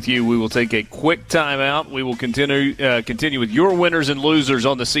Mississippi with you. We will take a quick timeout. We will continue with your winners and losers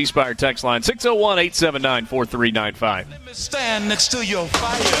on the C Spire text line, 601-879-4395. Let me stand next to your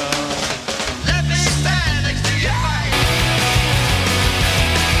fire. Let me stand next to your fire.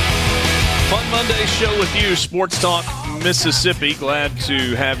 Fun Monday show with you, Sports Talk Mississippi. Glad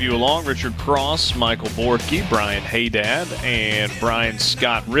to have you along. Richard Cross, Michael Borky, Brian Haydad, and Brian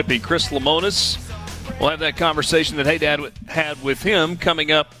Scott Rippey. Chris Lemonis. We'll have that conversation that Haydad had with him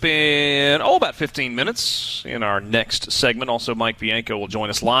coming up in, about 15 minutes in our next segment. Also, Mike Bianco will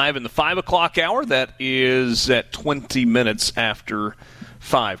join us live in the 5 o'clock hour. That is at 20 minutes after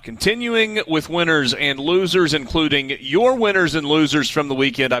 5. Continuing with winners and losers, including your winners and losers from the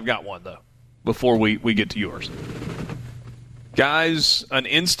weekend. I've got one, though, before we get to yours. Guys, an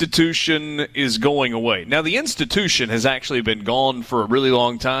institution is going away. Now, the institution has actually been gone for a really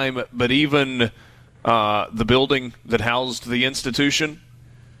long time, but even the building that housed the institution.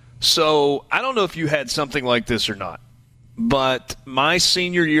 So I don't know if you had something like this or not, but my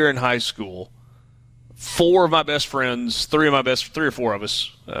senior year in high school, 4 of my best friends, 3 or 4 of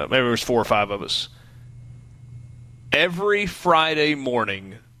us, maybe it was 4 or 5 of us, every Friday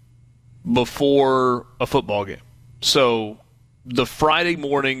morning before a football game. So the Friday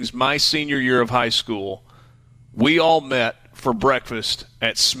mornings, my senior year of high school, we all met for breakfast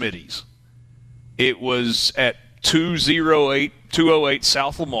at Smitty's. It was at 208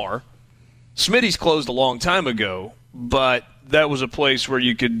 South Lamar. Smitty's closed a long time ago, but that was a place where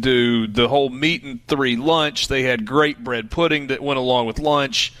you could do the whole meat and 3 lunch. They had great bread pudding that went along with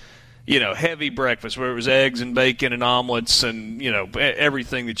lunch. Heavy breakfast where it was eggs and bacon and omelets and,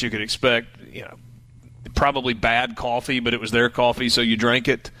 everything that you could expect. Probably bad coffee, but it was their coffee, so you drank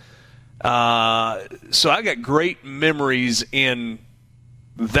it. So I got great memories in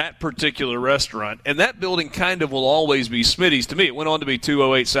that particular restaurant, and that building kind of will always be Smitty's to me. It went on to be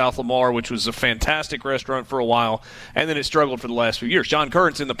 208 South Lamar, which was a fantastic restaurant for a while, and then it struggled for the last few years. John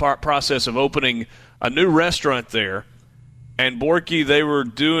Curtin's in the process of opening a new restaurant there, and Borky, they were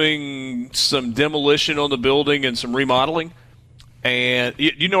doing some demolition on the building and some remodeling, and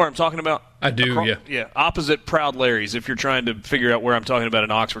you know what I'm talking about? I do, yeah. Yeah, opposite Proud Larry's, if you're trying to figure out where I'm talking about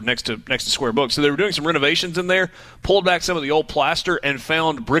in Oxford, next to Square Book. So they were doing some renovations in there, pulled back some of the old plaster, and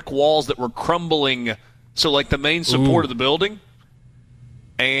found brick walls that were crumbling, so like the main support of the building.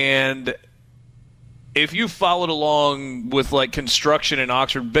 And if you followed along with like construction in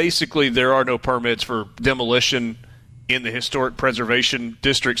Oxford, basically there are no permits for demolition in the historic preservation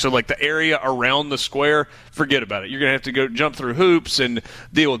district. So like the area around the square, forget about it. You're going to have to go jump through hoops and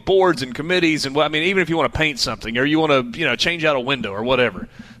deal with boards and committees. And even if you want to paint something or you want to, change out a window or whatever.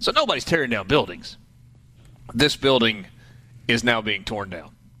 So nobody's tearing down buildings. This building is now being torn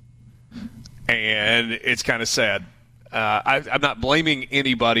down. And it's kind of sad. I'm not blaming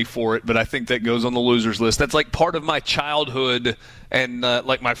anybody for it, but I think that goes on the losers list. That's like part of my childhood and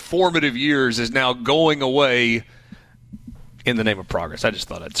like my formative years is now going away in the name of progress. I just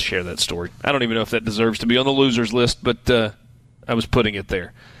thought I'd share that story. I don't even know if that deserves to be on the losers list, but I was putting it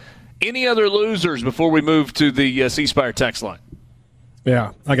there. Any other losers before we move to the C Spire text line?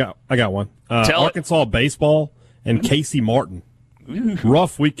 Yeah, I got one. Arkansas baseball and Casey Martin.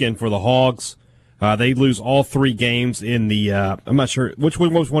 Rough weekend for the Hogs. They lose all 3 games in the I'm not sure which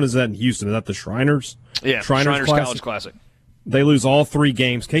one is that in Houston. Is that the Shriners? Yeah, Shriners College Classic. They lose all 3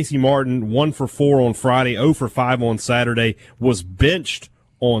 games. Casey Martin, 1 for 4 on Friday, 0 for 5 on Saturday, was benched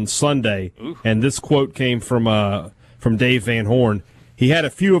on Sunday. Ooh. And this quote came from Dave Van Horn. he had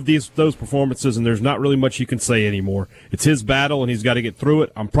a few of those performances, and there's not really much you can say anymore. It's his battle, and he's got to get through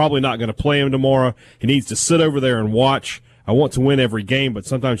it. I'm probably not going to play him tomorrow. He needs to sit over there and watch. I want to win every game, but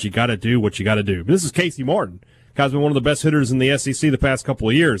sometimes you got to do what you got to do. But this is Casey Martin. Guy's been one of the best hitters in the SEC the past couple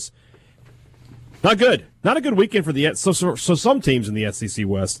of years. Not good. Not a good weekend for the so some teams in the SEC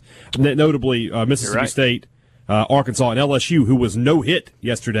West, notably Mississippi State, Arkansas, and LSU, who was no hit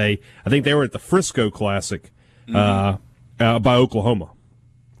yesterday. I think they were at the Frisco Classic by Oklahoma.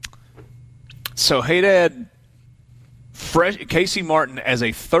 So Haydad, Casey Martin as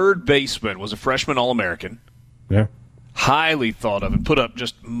a third baseman was a freshman All-American. Yeah. Highly thought of and put up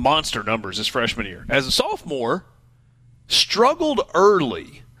just monster numbers his freshman year. As a sophomore, struggled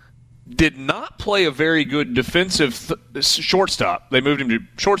early. Did not play a very good defensive shortstop. They moved him to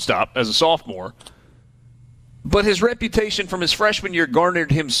shortstop as a sophomore. But his reputation from his freshman year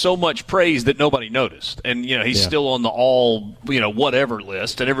garnered him so much praise that nobody noticed. And, he's still on the all, whatever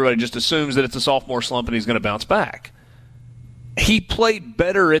list, and everybody just assumes that it's a sophomore slump and he's going to bounce back. He played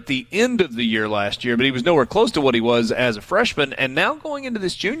better at the end of the year last year, but he was nowhere close to what he was as a freshman. And now going into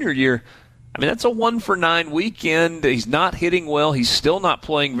this junior year, that's a 1-for-9 weekend. He's not hitting well. He's still not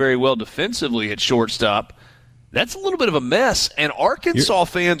playing very well defensively at shortstop. That's a little bit of a mess, and Arkansas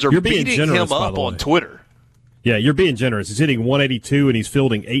fans are beating him up on Twitter. Yeah, you're being generous. He's hitting 182, and he's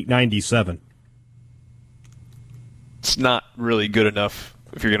fielding 897. It's not really good enough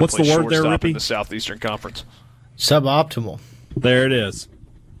if you're going to play shortstop in the Southeastern Conference. Suboptimal. There it is.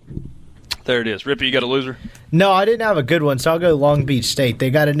 There it is. Rippy, you got a loser? No, I didn't have a good one, so I'll go Long Beach State. They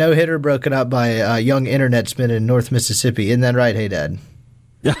got a no-hitter broken up by a young internetsman in North Mississippi. Isn't that right, hey, Dad?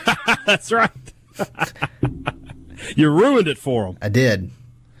 That's right. You ruined it for him. I did.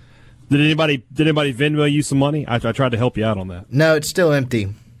 Did anybody Venmo you some money? I tried to help you out on that. No, it's still empty.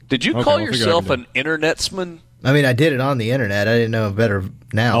 Did you call yourself an internetsman? I did it on the internet. I didn't know better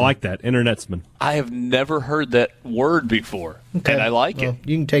now. I like that, internetsman. I have never heard that word before, and I like it.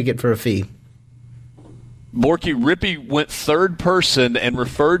 You can take it for a fee. Borky Rippy went third person and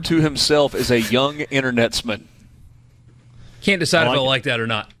referred to himself as a young internetsman. Can't decide if I like that or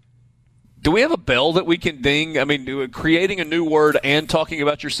not. Do we have a bell that we can ding? Creating a new word and talking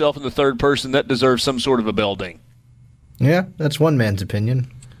about yourself in the third person, that deserves some sort of a bell ding. Yeah, that's one man's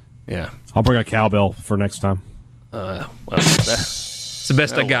opinion. Yeah. I'll bring a cowbell for next time. It's the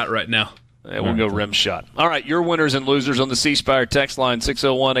best I got right now. Yeah, we'll go rim shot. All right, your winners and losers on the C Spire text line,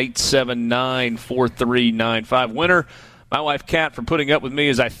 601-879-4395. Winner, my wife Kat, for putting up with me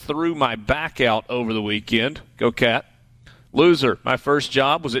as I threw my back out over the weekend. Go Kat. Loser, my first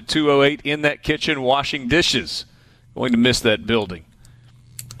job was at 208 in that kitchen washing dishes. Going to miss that building.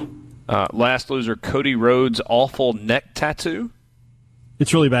 Last loser, Cody Rhodes' awful neck tattoo.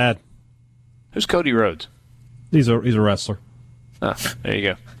 It's really bad. Who's Cody Rhodes? He's a wrestler. Ah, there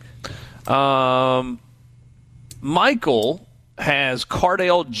you go. Michael has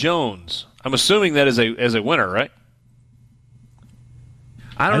Cardale Jones. I'm assuming that is a winner, right?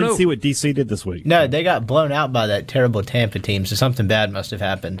 I don't know. Didn't see what DC did this week. No, they got blown out by that terrible Tampa team, so something bad must have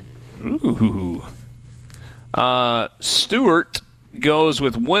happened. Ooh. Stewart goes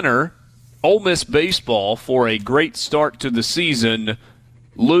with winner, Ole Miss baseball for a great start to the season.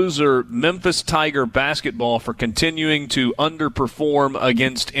 Loser, Memphis Tiger basketball for continuing to underperform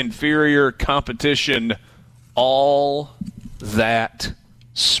against inferior competition. All that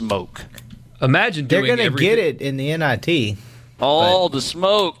smoke. Imagine they're doing going to get it in the NIT. All the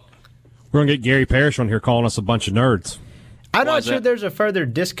smoke. We're going to get Gary Parrish on here calling us a bunch of nerds. I'm not sure there's a further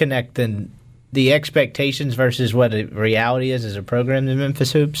disconnect than the expectations versus what a reality is as a program in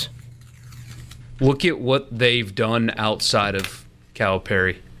Memphis Hoops. Look at what they've done outside of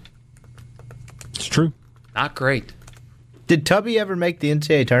Calipari. It's true. Not great. Did Tubby ever make the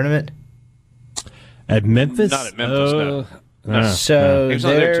NCAA tournament? At Memphis? Not at Memphis, no. So he was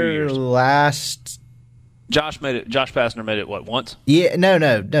only there 2 years. Last... Josh made it. Josh Pastner made it, what, once? Yeah, no.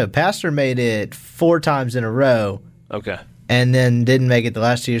 Pastner made it 4 times in a row. Okay. And then didn't make it the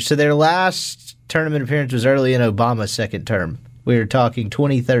last 2 years. So their last tournament appearance was early in Obama's second term. We were talking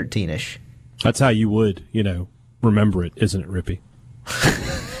 2013-ish. That's how you would, remember it, isn't it, Rippy?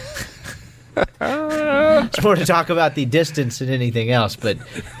 It's more to talk about the distance than anything else, but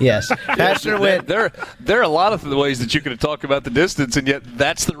yes. Pastner went. There are a lot of the ways that you can talk about the distance, and yet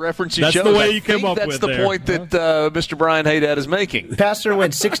that's the reference you chose. That's the way you came up with That's the point that Mr. Brian Haydad is making. Pastner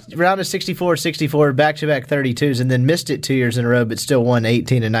went round of 64, back-to-back 32s, and then missed it 2 years in a row, but still won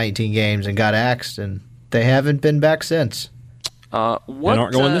 18 and 19 games and got axed, and they haven't been back since. They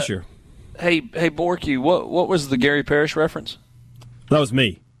aren't going this year. Hey, Borky, what was the Gary Parrish reference? That was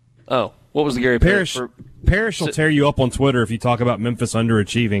me. Oh. What was the Gary Parrish? Parrish will tear you up on Twitter if you talk about Memphis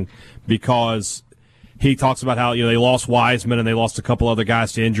underachieving, because he talks about how they lost Wiseman and they lost a couple other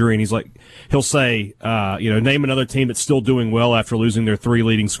guys to injury, and he'll say name another team that's still doing well after losing their 3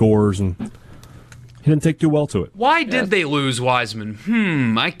 leading scorers, and he didn't take too well to it. Why did they lose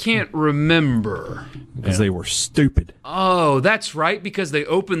Wiseman? I can't remember. Because they were stupid. Oh, that's right, because they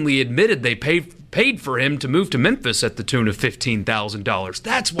openly admitted they paid for him to move to Memphis at the tune of $15,000.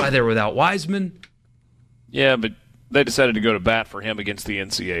 That's why they're without Wiseman. Yeah, but they decided to go to bat for him against the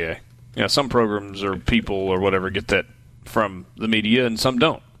NCAA. Some programs or people or whatever get that from the media, and some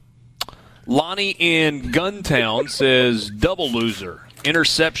don't. Lonnie in Guntown says, double loser,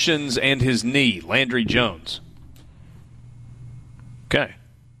 interceptions and his knee, Landry Jones. Okay.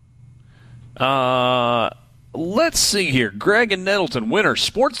 Let's see here. Greg and Nettleton, winner,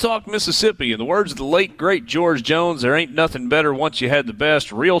 Sports Talk Mississippi. In the words of the late, great George Jones, there ain't nothing better once you had the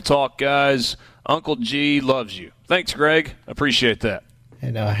best. Real talk, guys. Uncle G loves you. Thanks, Greg. Appreciate that.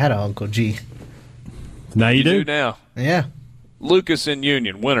 And I had an Uncle G. Now you do now. Yeah. Lucas in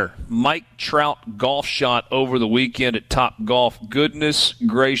Union, winner. Mike Trout golf shot over the weekend at Top Golf. Goodness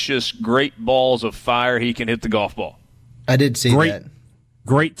gracious, great balls of fire. He can hit the golf ball. I did see that.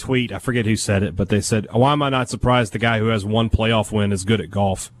 Great tweet. I forget who said it, but they said, why am I not surprised the guy who has one playoff win is good at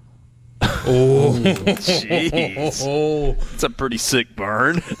golf? Oh, jeez. That's a pretty sick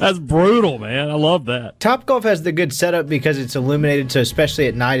burn. That's brutal, man. I love that. Topgolf has the good setup because it's illuminated, so especially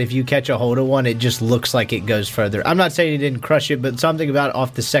at night, if you catch a hold of one, it just looks like it goes further. I'm not saying he didn't crush it, but something about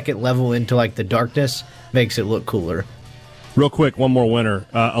off the second level into the darkness makes it look cooler. Real quick, one more winner.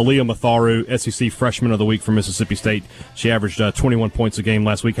 Aaliyah Matharu, SEC Freshman of the Week from Mississippi State. She averaged 21 points a game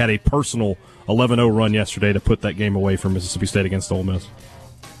last week, had a personal 11-0 run yesterday to put that game away from Mississippi State against Ole Miss.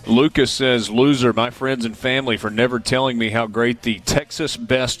 Lucas says, loser, my friends and family for never telling me how great the Texas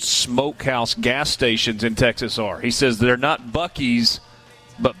Best Smokehouse gas stations in Texas are. He says they're not Buc-ee's,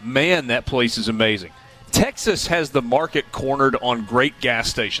 but man, that place is amazing. Texas has the market cornered on great gas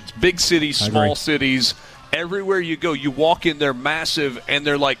stations. Big cities, small cities, everywhere you go, you walk in, they're massive, and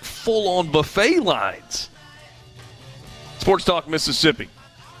they're like full-on buffet lines. Sports Talk Mississippi.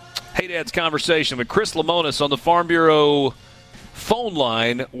 Hey Dad's conversation with Chris Lemonis on the Farm Bureau phone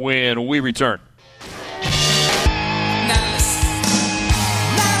line when we return.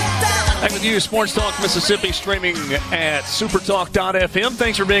 Back with you, Sports Talk Mississippi, streaming at supertalk.fm.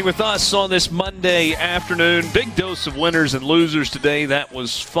 Thanks for being with us on this Monday afternoon. Big dose of winners and losers today. That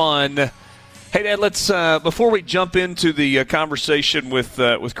was fun. Hey, Dad, let's before we jump into the conversation with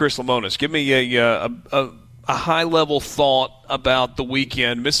Chris Lemonis, give me a high-level thought about the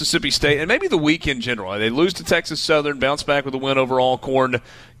weekend, Mississippi State, and maybe the week in general. They lose to Texas Southern, bounce back with a win over Alcorn,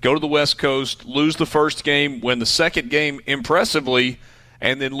 go to the West Coast, lose the first game, win the second game impressively,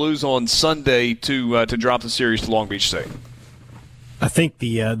 and then lose on Sunday to drop the series to Long Beach State. I think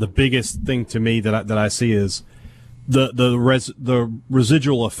the biggest thing to me that I see is the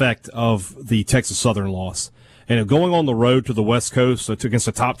residual effect of the Texas Southern loss. And going on the road to the West Coast against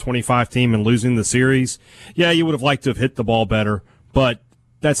a top 25 team and losing the series, yeah, you would have liked to have hit the ball better, but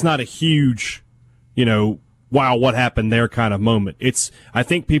that's not a huge, wow, what happened there kind of moment. I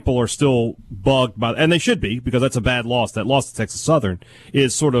think people are still bugged by, and they should be, because that's a bad loss. That loss to Texas Southern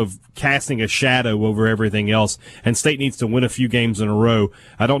is sort of casting a shadow over everything else, and State needs to win a few games in a row.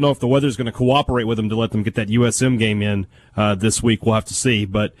 I don't know if the weather's going to cooperate with them to let them get that USM game in this week. We'll have to see.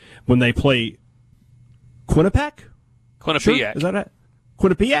 But when they play Quinnipiac? Sure. Is that it?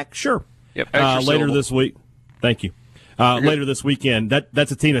 Quinnipiac? Sure. Yep. Later this week. Thank you. Later this weekend.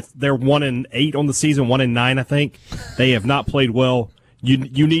 That's a team they're 1-8 on the season, 1-9, I think. They have not played well. You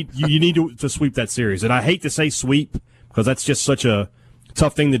need to sweep that series. And I hate to say sweep because that's just such a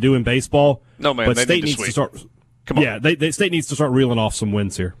tough thing to do in baseball. No, man. But they State need needs to start. Come on. Yeah, State needs to start reeling off some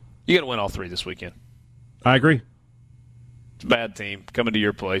wins here. You got to win all three this weekend. I agree. It's a bad team coming to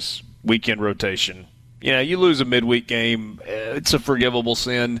your place. Weekend rotation. You lose a midweek game. It's a forgivable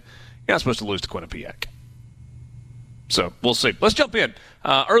sin. You're not supposed to lose to Quinnipiac. So we'll see. Let's jump in.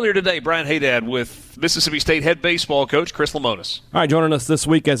 Earlier today, Brian Haydad with Mississippi State head baseball coach Chris Lemonis. All right, joining us this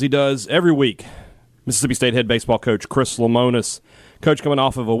week as he does every week, Mississippi State head baseball coach Chris Lemonis. Coach coming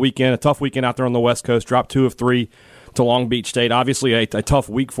off of a tough weekend out there on the West Coast, dropped 2 of 3 to Long Beach State. Obviously a tough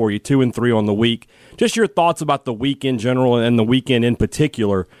week for you, 2-3 on the week. Just your thoughts about the week in general and the weekend in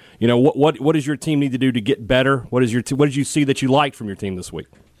particular. What does your team need to do to get better? What did you see that you liked from your team this week?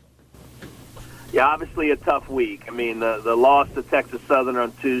 Yeah, obviously a tough week. I mean, the loss to Texas Southern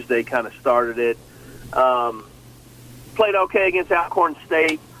on Tuesday kind of started it. Played okay against Alcorn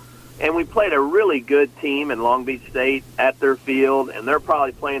State, And we played a really good team in Long Beach State at their field, and they're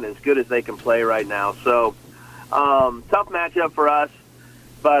probably playing as good as they can play right now. So, tough matchup for us.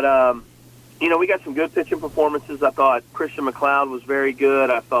 But, we got some good pitching performances. I thought Christian McLeod was very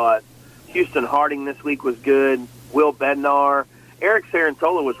good. I thought Houston Harding this week was good. Will Bednar. Eric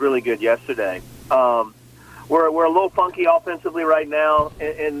Sarantola was really good yesterday. We're a little funky offensively right now,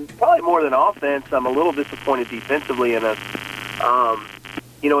 and probably more than offense, I'm a little disappointed defensively in us.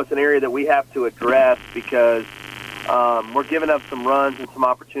 It's an area that we have to address because we're giving up some runs and some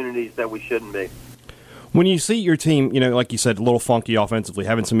opportunities that we shouldn't be. When you see your team, like you said, a little funky offensively,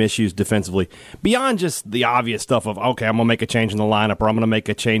 having some issues defensively, beyond just the obvious stuff of, okay, I'm going to make a change in the lineup or I'm going to make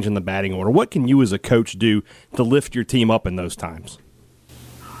a change in the batting order, what can you as a coach do to lift your team up in those times?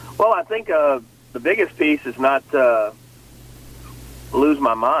 Well, I think the biggest piece is not lose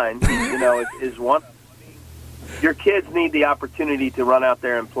my mind, is one. Your kids need the opportunity to run out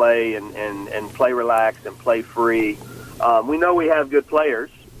there and play and play relaxed and play free. We know we have good players,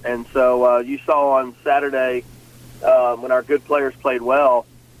 and so you saw on Saturday when our good players played well,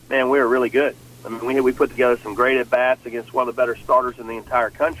 man, we were really good. I mean, we put together some great at-bats against one of the better starters in the entire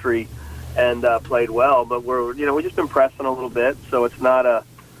country and played well. But we've just been pressing a little bit, so it's not a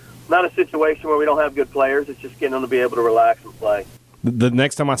situation where we don't have good players. It's just getting them to be able to relax and play. The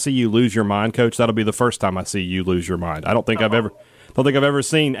next time I see you lose your mind, Coach, that'll be the first time I see you lose your mind. I don't think I've ever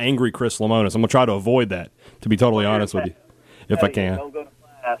seen angry Chris Lemonis. I'm gonna try to avoid that, to be totally honest with you, if I can.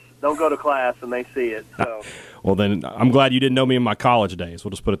 Don't go to class, and they see it. So. Well, then I'm glad you didn't know me in my college days. We'll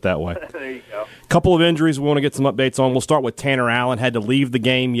just put it that way. There you go. Couple of injuries we want to get some updates on. We'll start with Tanner Allen. Had to leave the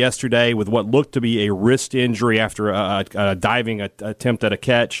game yesterday with what looked to be a wrist injury after a diving attempt at a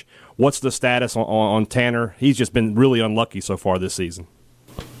catch. What's the status on Tanner? He's just been really unlucky so far this season.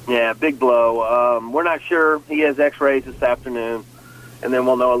 Yeah, big blow. We're not sure. He has x-rays this afternoon, and then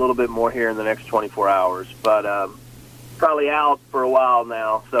we'll know a little bit more here in the next 24 hours. But probably out for a while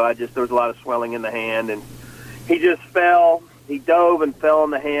now. So there was a lot of swelling in the hand, and he just fell. He dove and fell in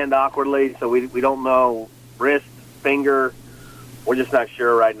the hand awkwardly, so we don't know wrist, finger. We're just not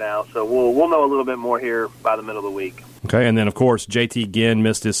sure right now. So we'll know a little bit more here by the middle of the week. Okay, and then, of course, JT Ginn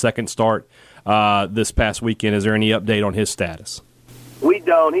missed his second start this past weekend. Is there any update on his status? We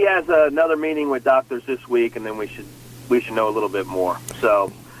don't. He has another meeting with doctors this week, and then we should know a little bit more.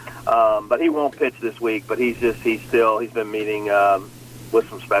 So, but he won't pitch this week. But he's been meeting with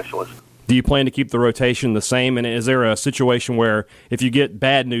some specialists. Do you plan to keep the rotation the same? And is there a situation where if you get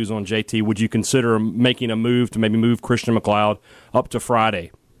bad news on JT, would you consider making a move to maybe move Christian McLeod up to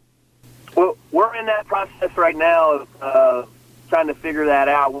Friday? Well, we're in that process right now of trying to figure that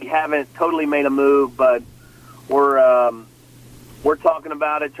out. We haven't totally made a move, but we're talking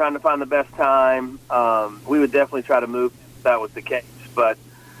about it, trying to find the best time. We would definitely try to move if that was the case, but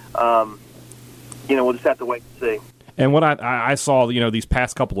we'll just have to wait and see. And what I saw, these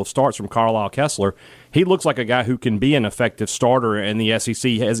past couple of starts from Carlisle Kessler, he looks like a guy who can be an effective starter in the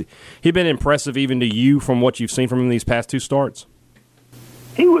SEC. Has he been impressive even to you from what you've seen from him in these past two starts?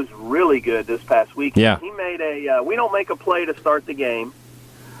 He was really good this past week. Yeah. He made we don't make a play to start the game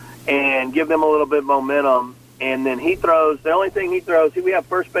and give them a little bit of momentum, and then he throws, the only thing he throws, we have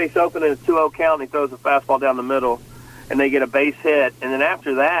first base open in a 2-0 count, and he throws a fastball down the middle, and they get a base hit. And then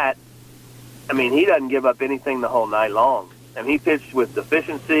after that, he doesn't give up anything the whole night long. And he pitched with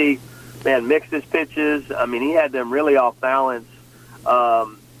efficiency, mixed his pitches. He had them really off balance.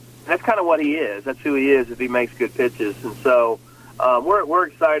 That's kind of what he is. That's who he is if he makes good pitches. And so we're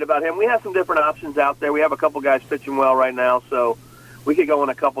excited about him. We have some different options out there. We have a couple guys pitching well right now, so we could go in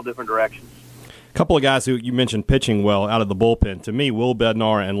a couple different directions. A couple of guys who you mentioned pitching well out of the bullpen. To me, Will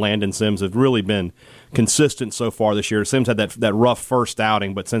Bednar and Landon Sims have really been consistent so far this year. Sims had that rough first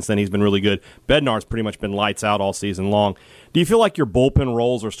outing, but since then he's been really good. Bednar's pretty much been lights out all season long. Do you feel like your bullpen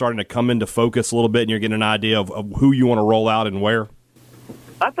roles are starting to come into focus a little bit and you're getting an idea of who you want to roll out and where?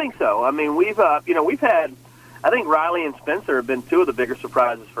 I think so. We've had, I think Riley and Spencer have been two of the bigger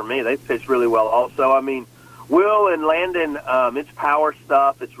surprises for me. They've pitched really well also. Will and Landon, it's power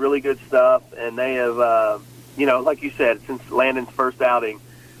stuff. It's really good stuff. And they have, like you said, since Landon's first outing,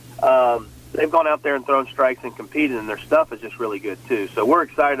 they've gone out there and thrown strikes and competed, and their stuff is just really good too. So we're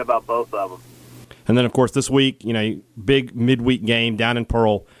excited about both of them. And then, of course, this week, big midweek game down in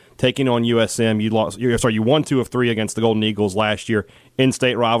Pearl, taking on USM. You won 2 of 3 against the Golden Eagles last year.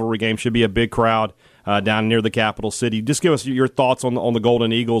 In-state rivalry game, should be a big crowd down near the capital city. Just give us your thoughts on the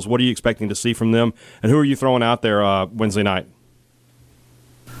Golden Eagles. What are you expecting to see from them, and who are you throwing out there Wednesday night?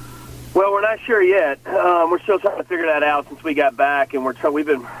 Well, we're not sure yet. We're still trying to figure that out since we got back, and we've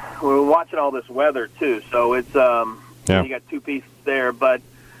been watching all this weather too. So it's you got two pieces there, but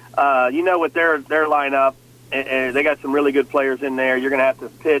with their lineup, and they got some really good players in there. You're going to have to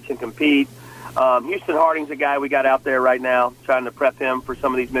pitch and compete. Houston Harding's a guy we got out there right now, trying to prep him for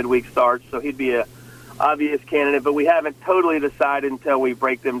some of these midweek starts, so he'd be a obvious candidate, but we haven't totally decided until we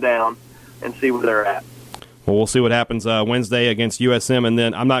break them down and see where they're at. Well, we'll see what happens Wednesday against USM, and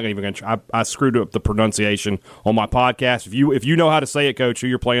then I'm not even going to try. I screwed up the pronunciation on my podcast. If you know how to say it, Coach, who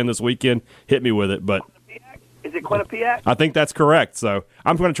you're playing this weekend, hit me with it. But is it Quinnipiac? I think that's correct. So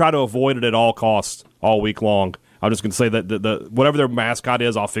I'm going to try to avoid it at all costs all week long. I'm just going to say that the whatever their mascot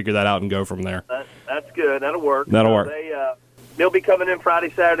is, I'll figure that out and go from there. That's good. That'll work. That'll work. They'll be coming in Friday,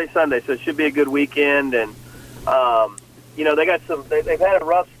 Saturday, Sunday, so it should be a good weekend. And they got some. They've had a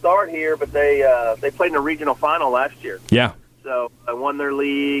rough start here, but they played in a regional final last year. Yeah. So I won their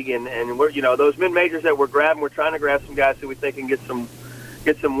league, and we're those mid majors that we're grabbing. We're trying to grab some guys who we think can get some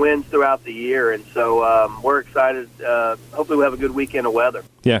wins throughout the year, and so we're excited. Hopefully, we'll have a good weekend of weather.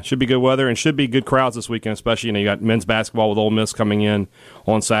 Yeah, should be good weather and should be good crowds this weekend, especially you got men's basketball with Ole Miss coming in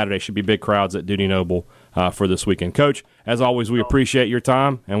on Saturday. Should be big crowds at Dudy Noble for this weekend. Coach, as always, we appreciate your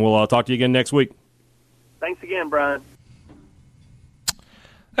time, and we'll talk to you again next week. Thanks again, Brian.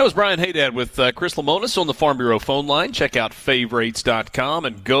 That was Brian Haydad with Chris Lemonis on the Farm Bureau phone line. Check out favorites.com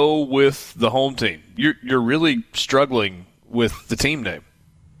and go with the home team. You're really struggling with the team name.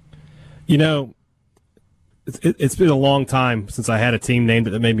 It's been a long time since I had a team name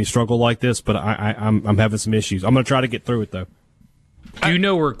that made me struggle like this, but I'm having some issues. I'm going to try to get through it, though. Do you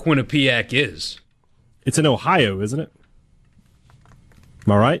know where Quinnipiac is? It's in Ohio, isn't it?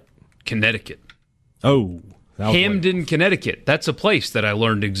 Am I right? Connecticut. Oh. Hamden, Connecticut. That's a place that I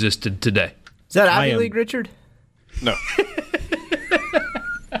learned existed today. Is that Ivy League, Richard? No.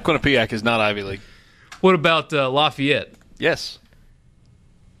 Quinnipiac is not Ivy League. What about Lafayette? Yes.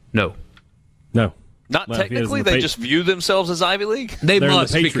 No. No. Not technically. They just view themselves as Ivy League? They They're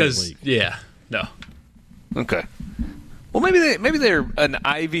must in the because League. Yeah. No. Okay. Well, maybe they're an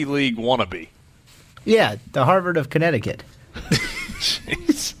Ivy League wannabe. Yeah, the Harvard of Connecticut.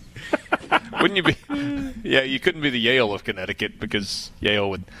 Jeez. Wouldn't you be? Yeah, you couldn't be the Yale of Connecticut because Yale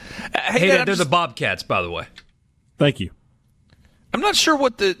would. Hey, they're the Bobcats, by the way. Thank you. I'm not sure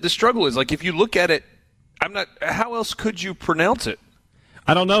what the struggle is. Like, if you look at it, how else could you pronounce it?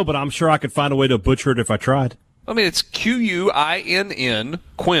 I don't know, but I'm sure I could find a way to butcher it if I tried. I mean, it's Quinn,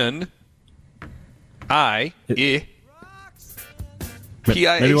 Quinn, I-E.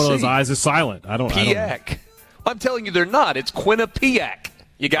 P-I-A-C. Maybe one of those I's is silent. I don't know. I'm telling you, they're not. It's Quinnipiac.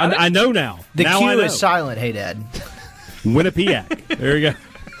 You got it? I know now. The now Q I know. is silent, hey, Dad. Quinnipiac. There you go.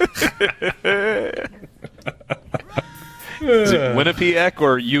 Is it Quinnipiac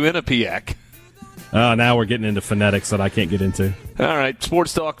or Uinnipiac? Now we're getting into phonetics that I can't get into. All right,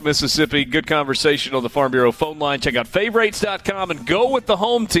 Sports Talk Mississippi. Good conversation on the Farm Bureau phone line. Check out favorites.com and go with the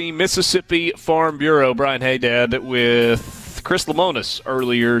home team, Mississippi Farm Bureau. Brian Haydad with Chris Lemonis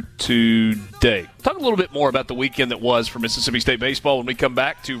earlier today. Talk a little bit more about the weekend that was for Mississippi State baseball when we come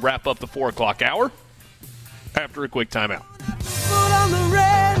back to wrap up the 4 o'clock hour after a quick timeout. Put on the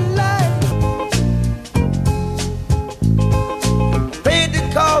red light. Paid the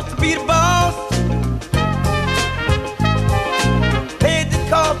cost to be the boss. Paid the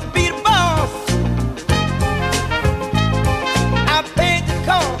cost to be the boss. I paid the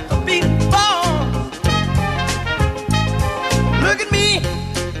cost to be the boss. Look at me.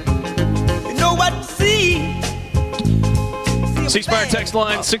 You know what to see. C-Spire text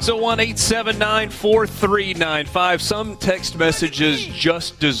line 601-879-4395. Some text messages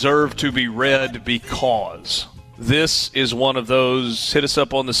just deserve to be read because this is one of those. Hit us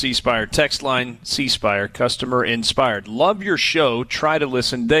up on the C-Spire text line. C-Spire, customer inspired. Love your show. Try to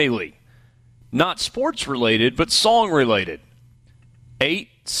listen daily. Not sports related, but song related.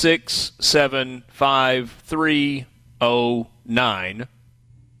 8675309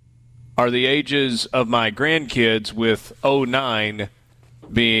 are the ages of my grandkids, with 09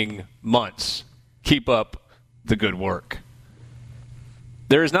 being months. Keep up the good work.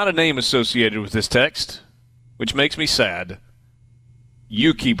 There is not a name associated with this text, which makes me sad.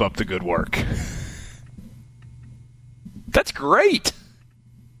 You keep up the good work. That's great.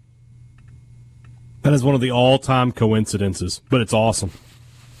 That is one of the all-time coincidences, but it's awesome.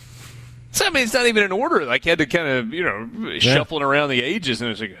 So, I mean, it's not even in order. Like, you had to kind of, shuffling around the ages,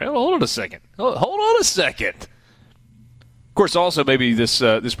 and it's like, hold on a second. Hold on a second. Of course, also, maybe this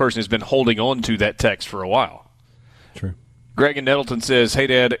person has been holding on to that text for a while. True. Greg in Nettleton says, hey,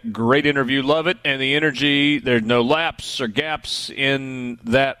 Dad, great interview. Love it. And the energy, there's no lapse or gaps in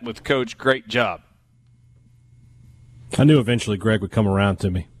that with Coach. Great job. I knew eventually Greg would come around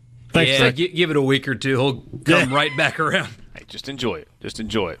to me. Thanks, yeah, Greg. give it a week or two. He'll come right back around. Hey, just enjoy it. Just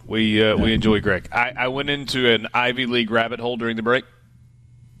enjoy it. We enjoy Greg. I went into an Ivy League rabbit hole during the break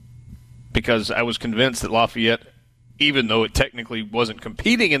because I was convinced that Lafayette, even though it technically wasn't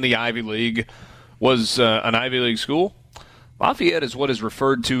competing in the Ivy League, was an Ivy League school. Lafayette is what is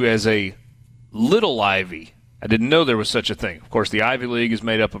referred to as a Little Ivy. I didn't know there was such a thing. Of course, the Ivy League is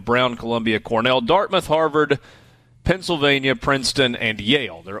made up of Brown, Columbia, Cornell, Dartmouth, Harvard, Pennsylvania, Princeton, and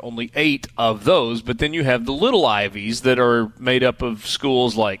Yale. There are only 8 of those, but then you have the Little Ivies that are made up of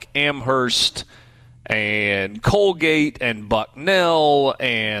schools like Amherst and Colgate and Bucknell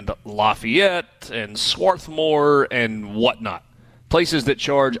and Lafayette and Swarthmore and whatnot. Places that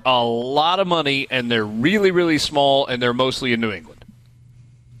charge a lot of money, and they're really, really small, and they're mostly in New England.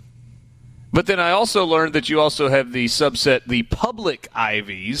 But then I also learned that you also have the subset, the public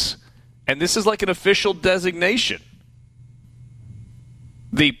Ivies, and this is like an official designation.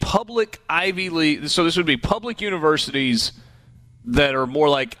 The public Ivy League, so this would be public universities that are more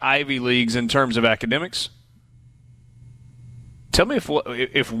like Ivy Leagues in terms of academics. Tell me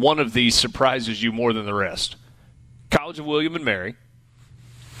if one of these surprises you more than the rest. College of William and Mary,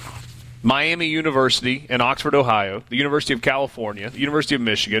 Miami University in Oxford, Ohio, the University of California, the University of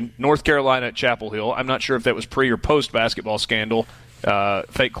Michigan, North Carolina at Chapel Hill. I'm not sure if that was pre or post basketball scandal,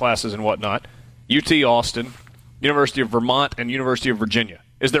 fake classes and whatnot. UT Austin, University of Vermont, and University of Virginia.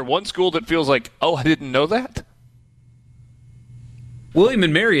 Is there one school that feels like, oh, I didn't know that? William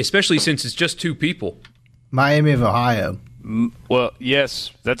and Mary, especially since it's just 2 people. Miami of Ohio. Well,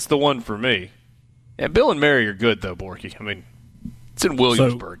 yes, that's the one for me. Yeah, Bill and Mary are good, though, Borky. I mean, it's in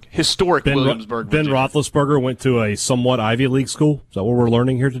Williamsburg. Historic Williamsburg, Ben Virginia. Roethlisberger went to a somewhat Ivy League school. Is that what we're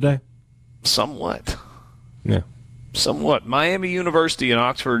learning here today? Somewhat. Yeah. Somewhat. Miami University in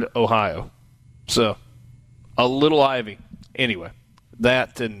Oxford, Ohio. So, a little Ivy. Anyway,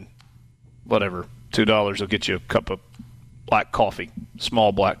 that and whatever, $2 will get you a cup of black coffee,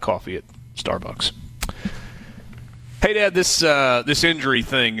 small black coffee at Starbucks. Hey, Dad, this injury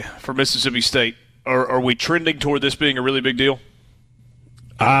thing for Mississippi State, are we trending toward this being a really big deal?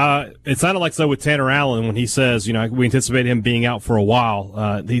 It sounded like so with Tanner Allen when he says, we anticipate him being out for a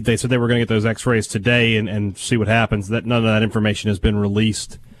while. They said they were going to get those x-rays today and see what happens. That none of that information has been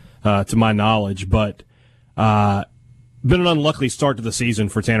released to my knowledge, but been an unlucky start to the season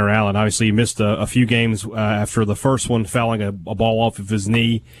for Tanner Allen. Obviously, he missed a few games after the first one, fouling a ball off of his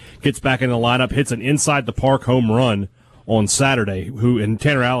knee, gets back in the lineup, hits an inside-the-park home run on Saturday, and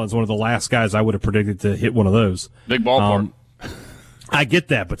Tanner Allen's one of the last guys I would have predicted to hit one of those. Big ballpark. I get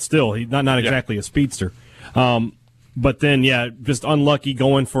that, but still, he's not exactly a speedster. But then, just unlucky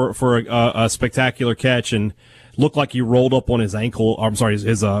going for a spectacular catch and looked like he rolled up on his ankle.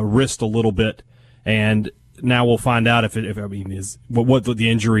 His wrist a little bit. And now we'll find out what the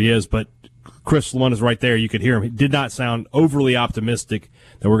injury is. But Chris Lamont is right there. You could hear him. He did not sound overly optimistic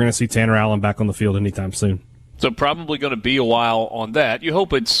that we're going to see Tanner Allen back on the field anytime soon. So probably going to be a while on that. You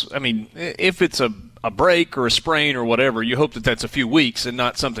hope if it's a break or a sprain or whatever, you hope that that's a few weeks and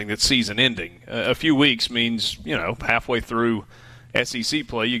not something that's season-ending. A few weeks means, halfway through SEC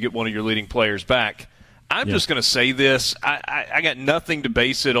play, you get one of your leading players back. I'm just going to say this. I got nothing to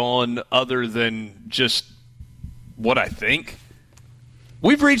base it on other than just what I think.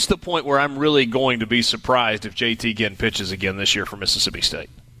 We've reached the point where I'm really going to be surprised if JT Ginn pitches again this year for Mississippi State.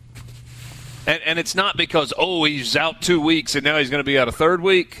 And it's not because, he's out 2 weeks and now he's going to be out a third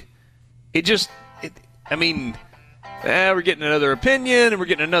week. We're getting another opinion, and we're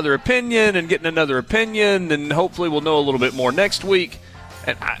getting another opinion, and getting another opinion, and hopefully we'll know a little bit more next week.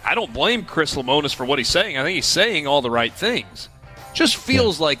 And I don't blame Chris Lemonis for what he's saying. I think he's saying all the right things. Just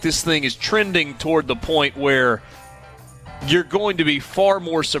feels like this thing is trending toward the point where you're going to be far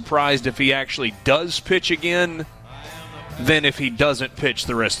more surprised if he actually does pitch again than if he doesn't pitch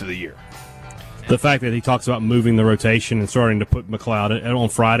the rest of the year. The fact that he talks about moving the rotation and starting to put McLeod on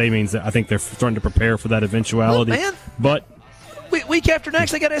Friday means that I think they're starting to prepare for that eventuality. Look, man, but week after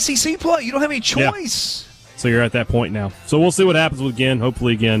next, they got SEC play. You don't have any choice. Yeah. So you're at that point now. So we'll see what happens with Ginn.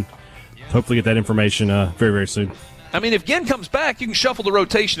 Hopefully get that information very, very soon. If Ginn comes back, you can shuffle the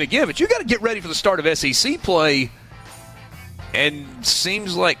rotation again, but you got to get ready for the start of SEC play. And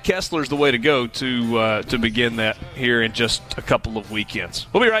seems like Kessler's the way to go to begin that here in just a couple of weekends.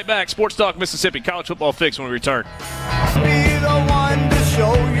 We'll be right back. Sports Talk Mississippi, College Football Fix when we return. Be the one to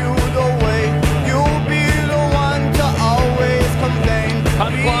show you the way. You'll be the one to always complain.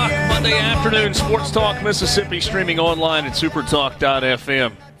 5 o'clock Monday afternoon, Sports Talk Mississippi, streaming online at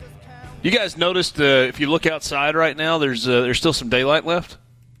supertalk.fm. You guys noticed if you look outside right now, there's still some daylight left?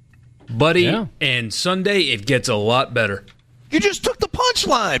 Buddy, and Sunday it gets a lot better. You just took the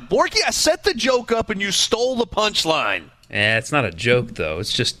punchline. Borky, I set the joke up and you stole the punchline. It's not a joke, though.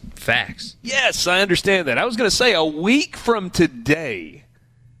 It's just facts. Yes, I understand that. I was going to say a week from today,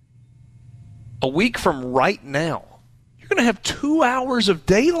 a week from right now, you're going to have 2 hours of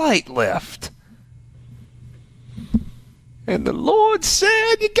daylight left. And the Lord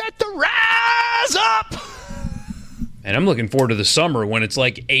said you got to rise up. And I'm looking forward to the summer when it's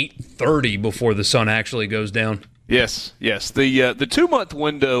like 8:30 before the sun actually goes down. Yes. The 2-month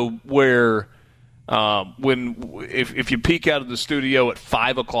window where if you peek out of the studio at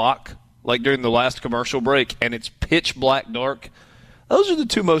 5 o'clock, like during the last commercial break, and it's pitch black dark, those are the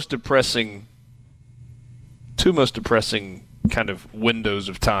two most depressing kind of windows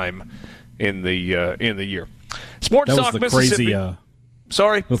of time in the year. Sports Talk Mississippi.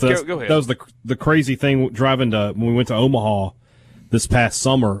 Sorry, go ahead. That was the crazy thing driving when we went to Omaha this past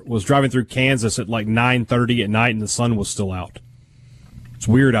summer, was driving through Kansas at like 9:30 at night and the sun was still out. It's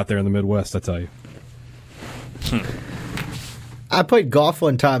weird out there in the Midwest, I tell you. I played golf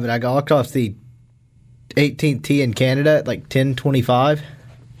one time and I got off the 18th tee in Canada at like 10:25.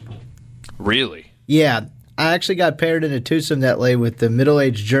 Really? Yeah. I actually got paired in a twosome that way with the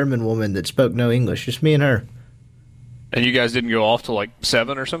middle-aged German woman that spoke no English, just me and her. And you guys didn't go off till like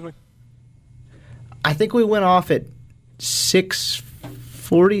 7 or something? I think we went off at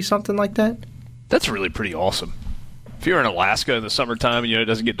 6:40, something like that. That's really pretty awesome. If you're in Alaska in the summertime and it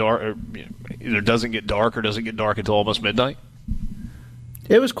doesn't get dark, or either doesn't get dark or doesn't get dark until almost midnight.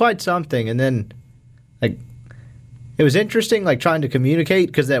 It was quite something, and then like it was interesting, like trying to communicate,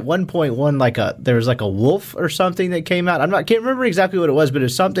 because at one point there was like a wolf or something that came out. Can't remember exactly what it was, but it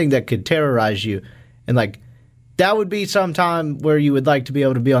was something that could terrorize you, and like that would be some time where you would like to be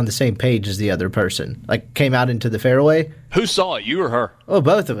able to be on the same page as the other person. Like came out into the fairway. Who saw it, you or her? Oh,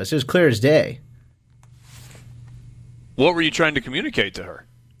 both of us. It was clear as day. What were you trying to communicate to her?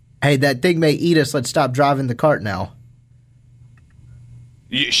 Hey, that thing may eat us. Let's stop driving the cart now.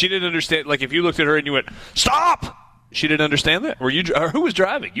 She didn't understand. Like if you looked at her and you went, "Stop!" She didn't understand that. Who was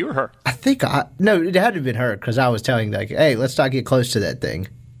driving? You or her? I think no, it had to have been her, because I was telling like, "Hey, let's not get close to that thing."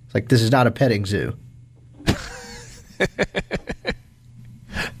 It's like, this is not a petting zoo.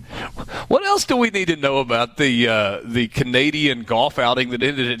 What else do we need to know about the Canadian golf outing that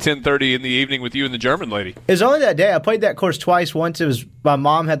ended at 10:30 in the evening with you and the German lady? It was only that day. I played that course twice. Once it was my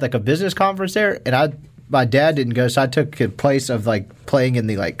mom had like a business conference there, and my dad didn't go, so I took a place of like playing in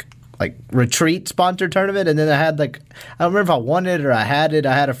the like retreat sponsored tournament, and then I had like, I don't remember if I won it or I had it.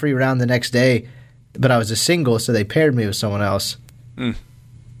 I had a free round the next day, but I was a single, so they paired me with someone else.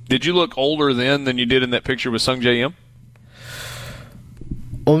 Did you look older then than you did in that picture with Sung J M?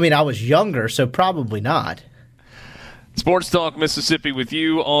 Well, I mean, I was younger, so probably not. Sports Talk Mississippi with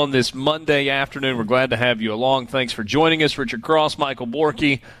you on this Monday afternoon. We're glad to have you along. Thanks for joining us. Richard Cross, Michael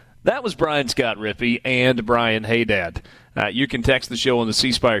Borky. That was Brian Scott Rippey and Brian Haydad. You can text the show on the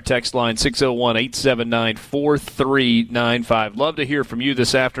C Spire text line, 601-879-4395. Love to hear from you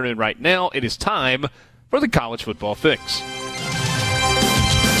this afternoon. Right now, it is time for the College Football Fix.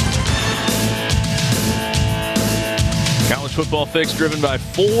 College Football Fix driven by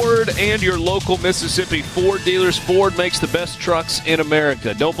Ford and your local Mississippi Ford dealers. Ford makes the best trucks in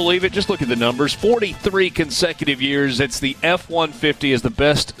America. Don't believe it? Just look at the numbers. 43 consecutive years. It's the F-150 is the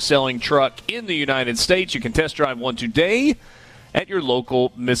best-selling truck in the United States. You can test drive one today at your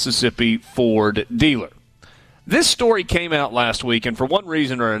local Mississippi Ford dealer. This story came out last week, and for one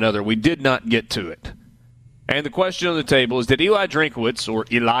reason or another, we did not get to it. And the question on the table is, did Eli Drinkwitz, or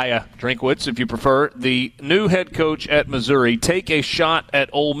Elijah Drinkwitz, if you prefer, the new head coach at Missouri, take a shot at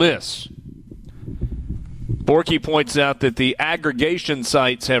Ole Miss? Borky points out that the aggregation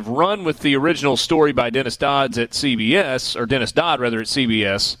sites have run with the original story by Dennis Dodd at CBS,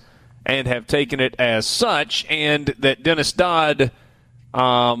 and have taken it as such, and that Dennis Dodd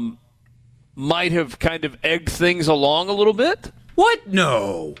might have kind of egged things along a little bit? What?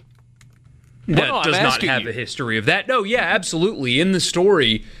 No. That does not have a history of that. No, yeah, absolutely. In the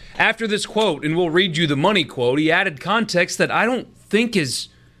story, after this quote, and we'll read you the money quote, he added context that I don't think is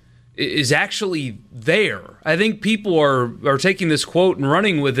actually there. I think people are taking this quote and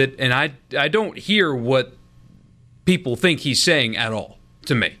running with it, and I don't hear what people think he's saying at all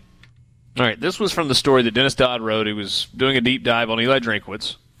to me. All right, this was from the story that Dennis Dodd wrote. He was doing a deep dive on Eli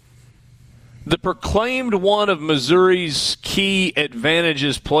Drinkwitz. The proclaimed one of Missouri's key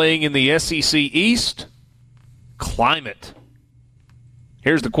advantages playing in the SEC East? Climate.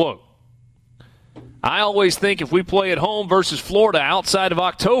 Here's the quote. I always think if we play at home versus Florida outside of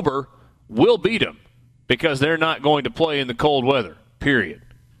October, we'll beat them because they're not going to play in the cold weather, period.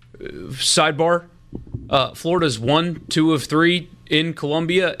 Sidebar, Florida's 1, 2 of 3 in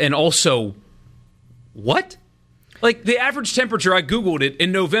Columbia, and also, what? Like, the average temperature, I Googled it,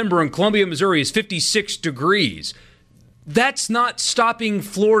 in November in Columbia, Missouri is 56 degrees. That's not stopping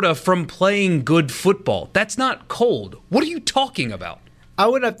Florida from playing good football. That's not cold. What are you talking about? I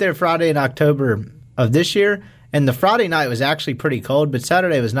went up there Friday in October of this year, and the Friday night was actually pretty cold, but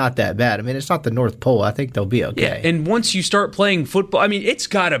Saturday was not that bad. I mean, it's not the North Pole. I think they'll be okay. Yeah, and once you start playing football, I mean, it's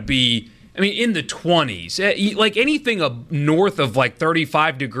got to be... in the 20s, like anything north of like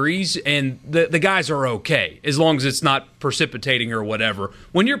 35 degrees, and the guys are okay as long as it's not precipitating or whatever.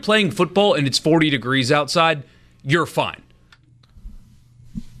 When you're playing football and it's 40 degrees outside, you're fine.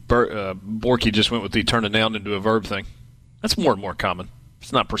 Borky just went with the turn a noun into a verb thing. That's more and more common.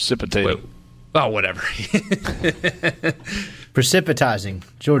 It's not precipitating. Whatever. Precipitizing,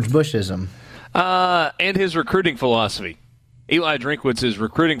 George Bushism. And his recruiting philosophy. Eli Drinkwitz's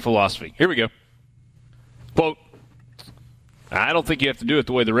recruiting philosophy. Here we go. Quote, I don't think you have to do it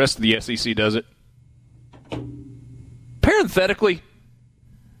the way the rest of the SEC does it. Parenthetically,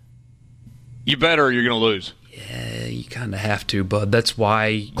 you better or you're going to lose. Yeah, you kind of have to, bud. That's why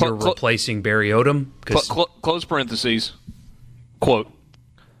you're replacing Barry Odom. Close parentheses. Quote,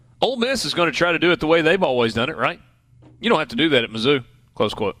 Ole Miss is going to try to do it the way they've always done it, right? You don't have to do that at Mizzou.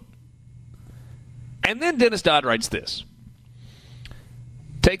 Close quote. And then Dennis Dodd writes this.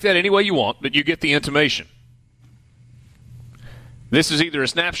 Take that any way you want, but you get the intimation. This is either a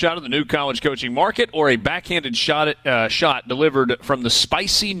snapshot of the new college coaching market or a backhanded shot delivered from the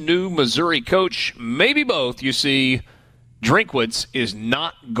spicy new Missouri coach. Maybe both. You see, Drinkwitz is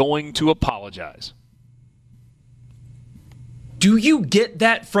not going to apologize. Do you get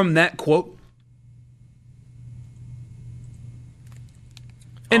that from that quote?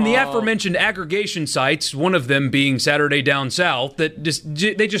 And the aforementioned aggregation sites, one of them being Saturday Down South, that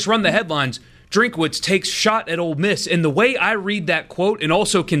they just run the headlines, Drinkwitz takes shot at Ole Miss. And the way I read that quote, and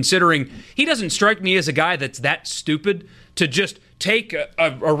also considering he doesn't strike me as a guy that's that stupid to just take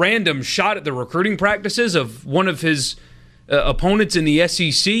a random shot at the recruiting practices of one of his opponents in the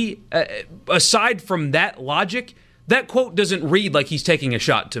SEC, aside from that logic, that quote doesn't read like he's taking a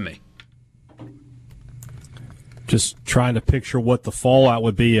shot to me. Just trying to picture what the fallout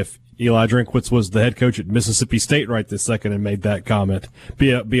would be if Eli Drinkwitz was the head coach at Mississippi State right this second and made that comment.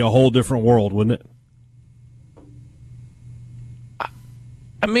 Be a whole different world, wouldn't it?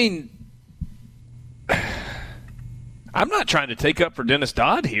 I mean, I'm not trying to take up for Dennis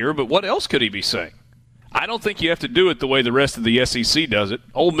Dodd here, but what else could he be saying? I don't think you have to do it the way the rest of the SEC does it.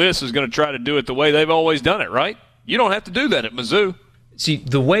 Ole Miss is going to try to do it the way they've always done it, right? You don't have to do that at Mizzou. See,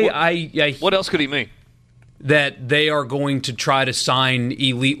 the way what else could he mean? That they are going to try to sign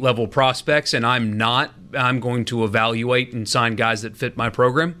elite-level prospects, and I'm not. I'm going to evaluate and sign guys that fit my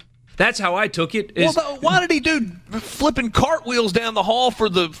program. That's how I took it. Why did he do flipping cartwheels down the hall for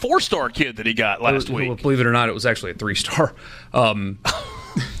the 4-star kid that he got last week? Well, believe it or not, it was actually a 3-star.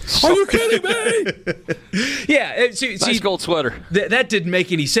 Are you kidding me? Yeah. Nice gold sweater. That didn't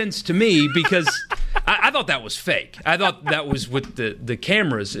make any sense to me because I thought that was fake. I thought that was with the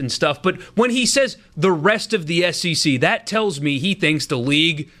cameras and stuff. But when he says the rest of the SEC, that tells me he thinks the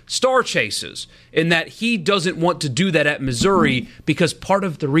league star chases and that he doesn't want to do that at Missouri because part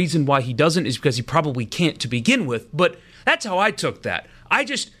of the reason why he doesn't is because he probably can't to begin with. But that's how I took that. I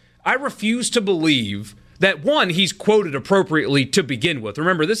refuse to believe that, one, he's quoted appropriately to begin with.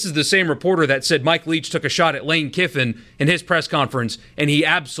 Remember, this is the same reporter that said Mike Leach took a shot at Lane Kiffin in his press conference, and he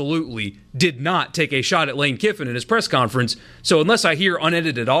absolutely did not take a shot at Lane Kiffin in his press conference. So unless I hear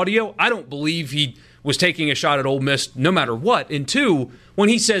unedited audio, I don't believe he was taking a shot at Ole Miss no matter what. And two, when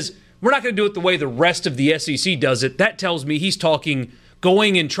he says, we're not going to do it the way the rest of the SEC does it, that tells me he's talking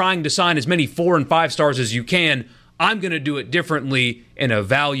going and trying to sign as many 4 and 5 stars as you can. I'm going to do it differently and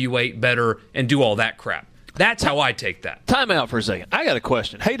evaluate better and do all that crap. That's how I take that. Time out for a second. I got a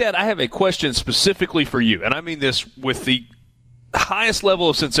question. Hey, Dad, I have a question specifically for you, and I mean this with the highest level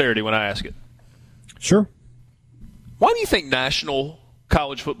of sincerity when I ask it. Sure. Why do you think national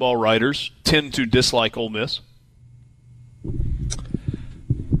college football writers tend to dislike Ole Miss?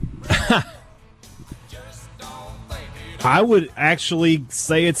 I would actually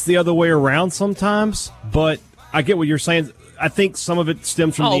say it's the other way around sometimes, but I get what you're saying. I think some of it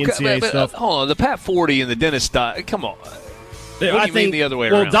stems from the NCAA stuff. Hold on, the Pat Forty and the Dennis Dodd. Come on. What do you mean the other way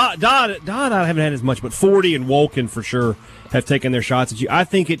around? Well, Dodd, I haven't had as much, but Forty and Wolken for sure have taken their shots at you. I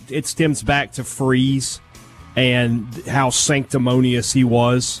think it stems back to Freeze and how sanctimonious he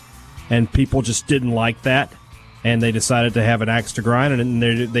was, and people just didn't like that, and they decided to have an axe to grind,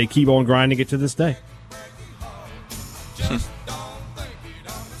 and they keep on grinding it to this day.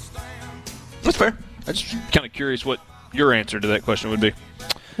 That's fair. I'm just kind of curious what your answer to that question would be.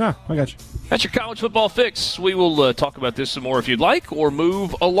 Oh, I got you. That's your college football fix. We will talk about this some more if you'd like, or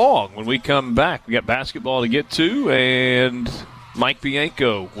move along when we come back. We got basketball to get to, and Mike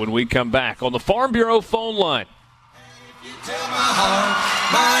Bianco when we come back on the Farm Bureau phone line. You tell my heart,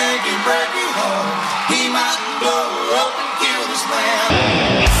 Mike can break your heart. He might blow up and kill this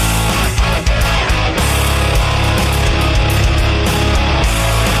man.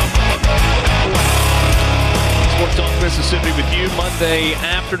 Sports Talk Mississippi with you Monday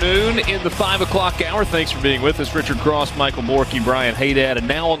afternoon in the 5 o'clock hour. Thanks for being with us. Richard Cross, Michael Borky, Brian Haydad, and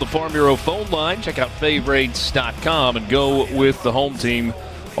now on the Farm Bureau phone line. Check out favorites.com and go with the home team.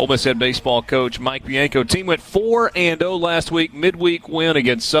 Ole Miss head baseball coach Mike Bianco. Team went 4-0 last week, midweek win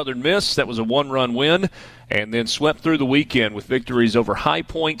against Southern Miss. That was a one-run win, and then swept through the weekend with victories over High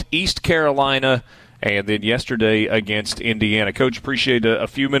Point, East Carolina, and then yesterday against Indiana. Coach, appreciate a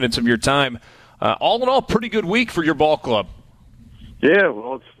few minutes of your time. All in all, pretty good week for your ball club. Yeah,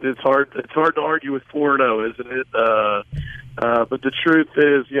 well, it's hard to argue with 4-0, isn't it? But the truth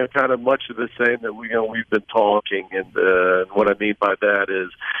is, kind of much of the same that we've been talking, and what I mean by that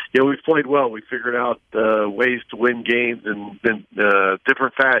is, we've played well. We figured out ways to win games in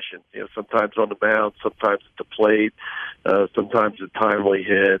different fashion. Sometimes on the mound, sometimes at the plate, sometimes a timely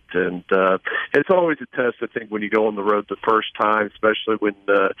hit, and it's always a test. I think when you go on the road the first time, especially when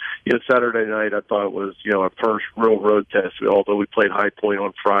Saturday night, I thought it was our first real road test. Although we played High Point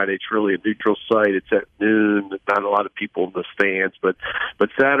on Friday, it's really a neutral site. It's at noon. Not a lot of people in the stands, but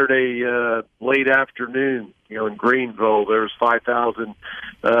Saturday late afternoon, in Greenville, there was 5,000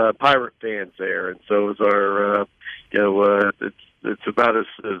 Pirate fans there, and so it was our it's about as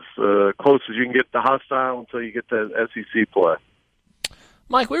close as you can get to hostile until you get to SEC play.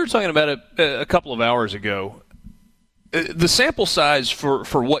 Mike, we were talking about it a couple of hours ago. The sample size for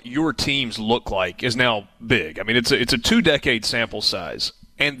what your teams look like is now big. I mean, it's a 2-decade sample size,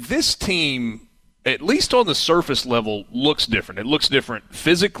 and this team, at least on the surface level, looks different. It looks different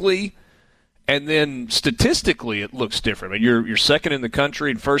physically, and then statistically, it looks different. I mean, you're second in the country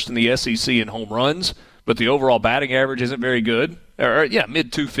and first in the SEC in home runs, but the overall batting average isn't very good.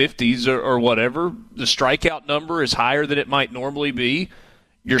 Mid 250s or whatever. The strikeout number is higher than it might normally be.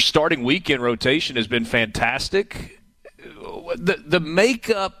 Your starting weekend rotation has been fantastic. The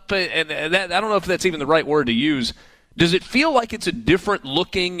makeup, and that, I don't know if that's even the right word to use. Does it feel like it's a different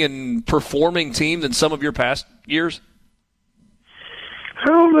looking and performing team than some of your past years? I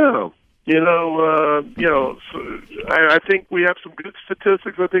don't know. I think we have some good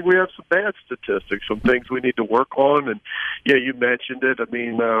statistics. I think we have some bad statistics, some things we need to work on. And, you mentioned it. I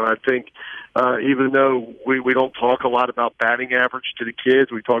mean, I think even though we don't talk a lot about batting average to the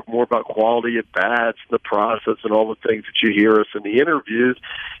kids, we talk more about quality at bats, the process, and all the things that you hear us in the interviews.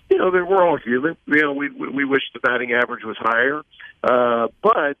 We're all human. We wish the batting average was higher,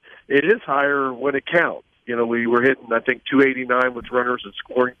 but it is higher when it counts. We were hitting, I think, 289 with runners in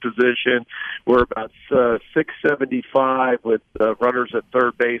scoring position. We're about 675 with runners at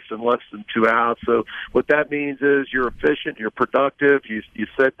third base and less than 2 outs. So what that means is you're efficient, you're productive, you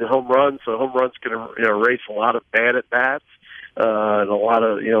set the home runs, so home runs can erase a lot of bad at-bats. And a lot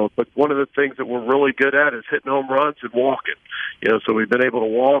of, but one of the things that we're really good at is hitting home runs and walking. So we've been able to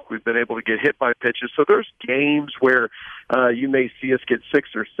walk, we've been able to get hit by pitches. So there's games where you may see us get 6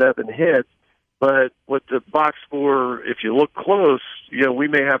 or 7 hits. But with the box score, if you look close, we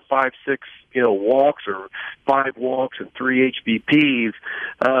may have 5, 6, walks or 5 walks and 3 HBPs,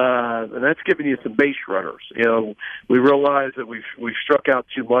 and that's giving you some base runners. We realize that we've struck out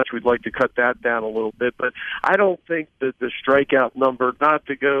too much. We'd like to cut that down a little bit, but I don't think that the strikeout number, not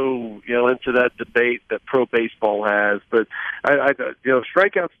to go, into that debate that pro baseball has, but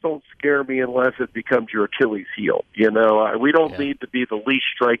strikeouts don't scare me unless it becomes your Achilles heel. We don't need to be the least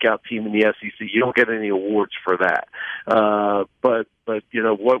strikeout team in the SEC. You don't get any awards for that. But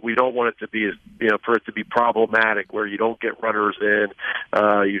what we don't want it to be is, for it to be problematic where you don't get runners in,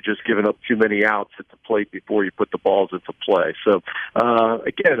 you're just giving up too many outs at the plate before you put the balls into play. So,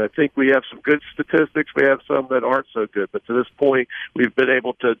 again, I think we have some good statistics. We have some that aren't so good. But to this point, we've been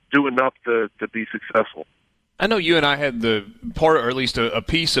able to do enough to be successful. I know you and I had the part, or at least a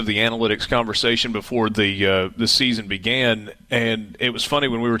piece of the analytics conversation before the season began, and it was funny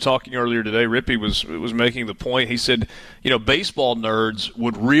when we were talking earlier today. Rippy was making the point. He said, baseball nerds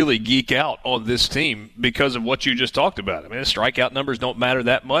would really geek out on this team because of what you just talked about. I mean, the strikeout numbers don't matter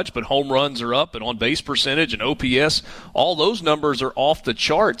that much, but home runs are up, and on base percentage and OPS, all those numbers are off the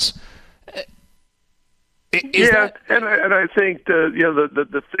charts. And I think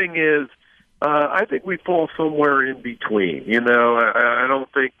the thing is, I think we fall somewhere in between. You know, I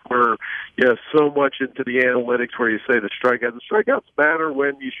don't think we're so much into the analytics where you say the strikeouts. The strikeouts matter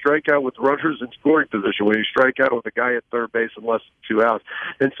when you strike out with runners in scoring position, when you strike out with a guy at third base in less than 2 outs.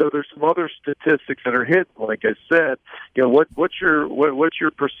 And so there's some other statistics that are hidden. Like I said, what's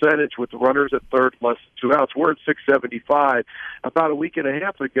your percentage with runners at third less than 2 outs? We're at 675. About a week and a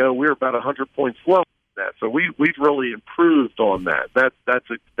half ago, we were about 100 points lower. That. So we've really improved on that. That's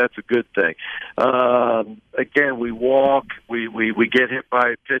a good thing. Again, we walk, we get hit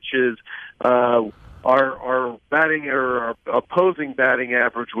by pitches. Our batting or our opposing batting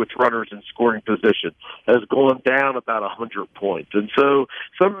average with runners in scoring position has gone down about 100 points. And so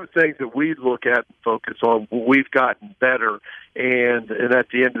some of the things that we look at and focus on, we've gotten better. And at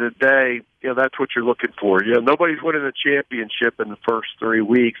the end of the day, that's what you're looking for. Nobody's winning a championship in the first 3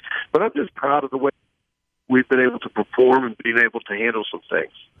 weeks, but I'm just proud of the way we've been able to perform and being able to handle some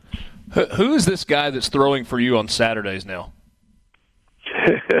things. Who is this guy that's throwing for you on Saturdays now?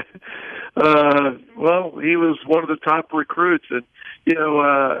 Well, he was one of the top recruits, and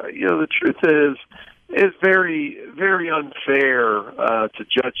the truth is, it's very, very unfair to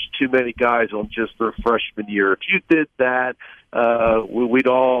judge too many guys on just their freshman year. If you did that, we'd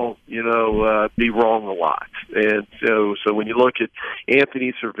all, be wrong a lot. And so when you look at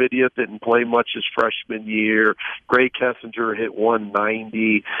Anthony Servidea, didn't play much his freshman year. Gray Kessinger hit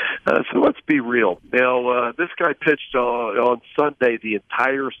 190. So let's be real. Now, this guy pitched on Sunday the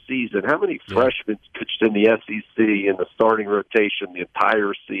entire season. How many freshmen pitched in the SEC in the starting rotation the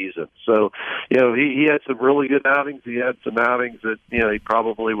entire season? So, he had some really good outings. He had some outings that, he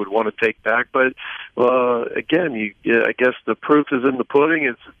probably would want to take back. But, again, I guess the proof is in the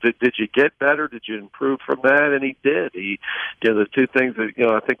pudding. Did you get better? Did you improve from that? And he did. The two things that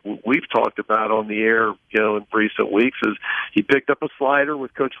I think we've talked about on the air, in recent weeks is he picked up a slider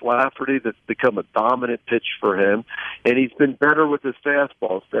with Coach Lafferty that's become a dominant pitch for him, and he's been better with his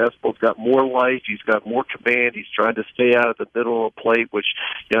fastball. His fastball's got more life. He's got more command. He's trying to stay out of the middle of the plate, which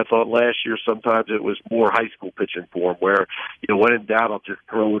I thought last year sometimes it was more high school pitching for him, where when in doubt, I'll just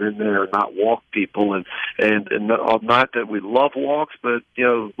throw it in there and not walk people. And not that we love walks, but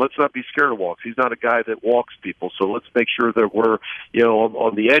let's not be scared of walks. He's not a guy that walks people, so let's make sure that we're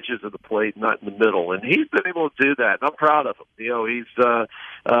on the edges of the plate, not in the middle. And he's been able to do that, and I'm proud of him.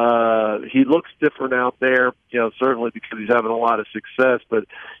 He looks different out there, certainly because he's having a lot of success. But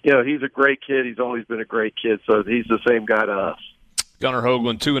he's a great kid. He's always been a great kid, so he's the same guy to us. Gunnar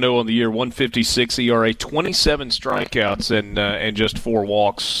Hoglund, 2-0 on the year, 156 ERA, 27 strikeouts, and just 4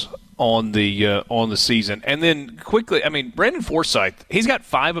 walks on the season. And then quickly, Brandon Forsythe, he's got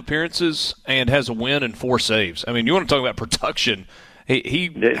 5 appearances and has a win and 4 saves. You want to talk about production?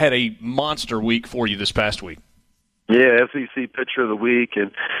 He had a monster week for you this past week. Yeah, SEC Pitcher of the Week.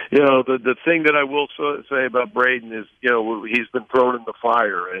 And, the thing that I will say about Braden is, he's been thrown in the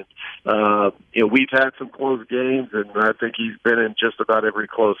fire. And, we've had some close games, and I think he's been in just about every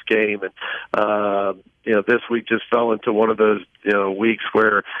close game. And, this week just fell into one of those, weeks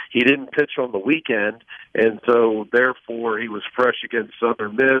where he didn't pitch on the weekend, and so therefore he was fresh against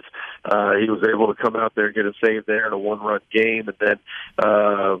Southern Miss. He was able to come out there and get a save there in a 1-run game, and then,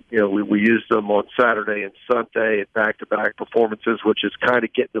 we used him on Saturday and Sunday at back-to-back performances, which is kind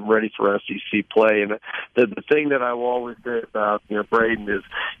of getting them ready for SEC play. And the thing that I will always say about, Braden is,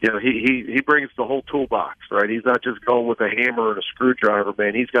 he brings the whole toolbox, right? He's not just going with a hammer and a screwdriver,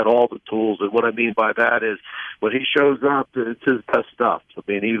 man. He's got all the tools, and what I mean by that is when he shows up, it's his best stuff.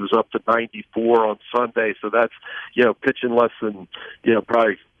 He was up to 94 on Sunday, so that's, pitching less than,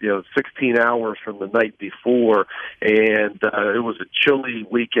 probably, 16 hours from the night before, and it was a chilly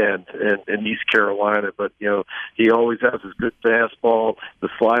weekend in East Carolina, but, he always has his good fastball. The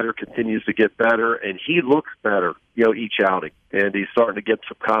slider continues to get better, and he looks better, each outing, and he's starting to get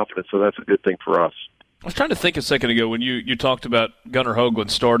some confidence, so that's a good thing for us. I was trying to think a second ago when you talked about Gunnar Hoglund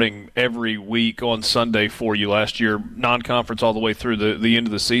starting every week on Sunday for you last year, non-conference all the way through the end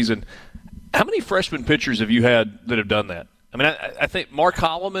of the season. How many freshman pitchers have you had that have done that? I think Mark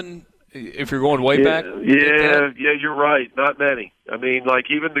Holloman, if you're going way back. Yeah, you're right. Not many.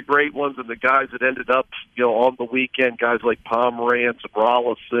 Even the great ones and the guys that ended up, on the weekend, guys like Pomerantz and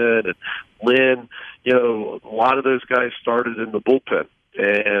Rollison and Lynn, a lot of those guys started in the bullpen.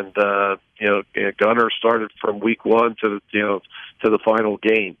 And Gunnar started from week 1 to the final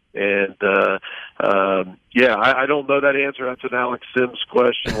game. And I don't know that answer. That's an Alex Sims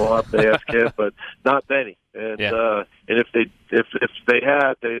question. We'll have to ask him, but not many. And if they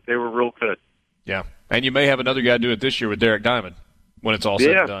had, they were real good. Yeah, and you may have another guy do it this year with Derek Diamond. when it's all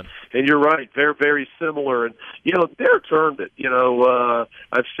said and done. And you're right, very, very similar. And, Derek's earned it.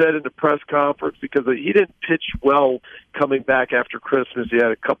 I've said in the press conference, because he didn't pitch well coming back after Christmas. He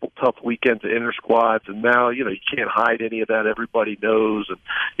had a couple tough weekends of inter-squads, and now, you can't hide any of that. Everybody knows. And,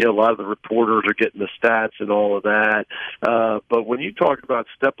 a lot of the reporters are getting the stats and all of that. But when you talk about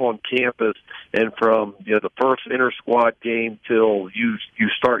step on campus and from, the first inter-squad game till you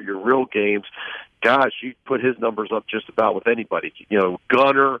start your real games, gosh, you put his numbers up just about with anybody.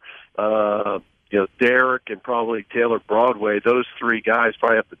 Gunner, Derek, and probably Taylor Broadway. Those three guys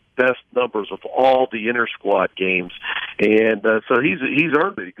probably have the best numbers of all the inter-squad games, and so he's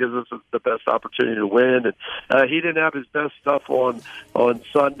earned it. He gives us the best opportunity to win. And he didn't have his best stuff on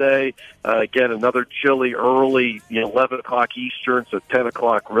Sunday. Again, another chilly early, 11 o'clock Eastern, so 10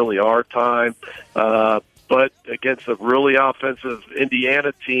 o'clock really our time. But against a really offensive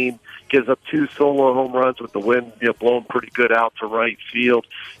Indiana team, gives up 2 solo home runs with the wind blowing pretty good out to right field,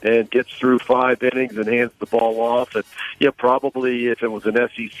 and gets through 5 innings and hands the ball off. And probably if it was an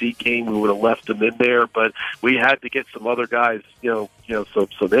SEC game, we would have left him in there, but we had to get some other guys, some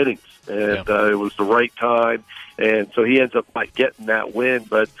innings, and it was the right time. And so he ends up not getting that win,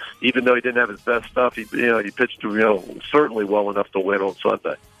 but even though he didn't have his best stuff, he pitched certainly well enough to win on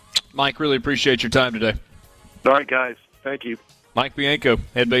Sunday. Mike, really appreciate your time today. All right, guys. Thank you. Mike Bianco,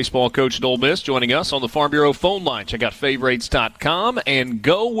 head baseball coach at Ole Miss, joining us on the Farm Bureau phone line. Check out favorites.com and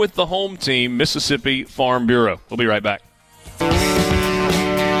go with the home team, Mississippi Farm Bureau. We'll be right back.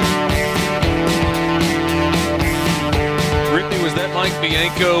 Brittany, was that Mike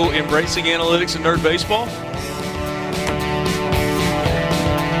Bianco embracing analytics and nerd baseball?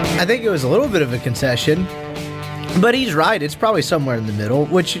 I think it was a little bit of a concession. But he's right. It's probably somewhere in the middle,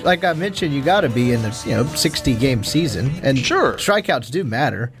 which, like I mentioned, you got to be in the 60-game season, and sure, strikeouts do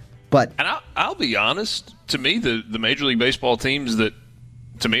matter. But and I'll be honest. To me, the Major League Baseball teams that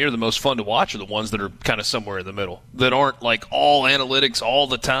to me are the most fun to watch are the ones that are kind of somewhere in the middle, that aren't like all analytics all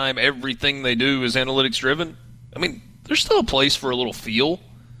the time. Everything they do is analytics driven. I mean, there's still a place for a little feel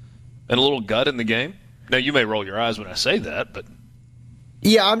and a little gut in the game. Now, you may roll your eyes when I say that, but.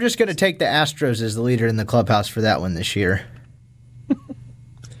 Yeah, I'm just going to take the Astros as the leader in the clubhouse for that one this year. Is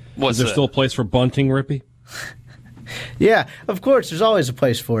there still a place for bunting, Rippy? Yeah, of course. There's always a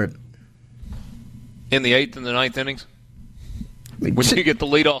place for it. In the 8th and the 9th innings? When you get the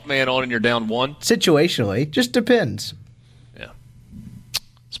leadoff man on and you're down 1? Situationally. Just depends. Yeah.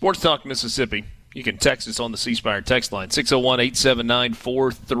 Sports Talk Mississippi. You can text us on the C Spire text line,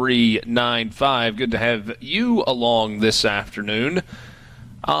 601-879-4395. Good to have you along this afternoon.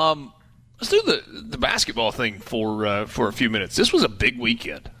 Let's do the basketball thing for a few minutes. This was a big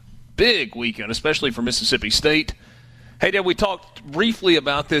weekend, especially for Mississippi State. Hey, Dad, we talked briefly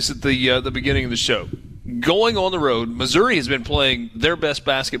about this at the beginning of the show. Going on the road, Missouri has been playing their best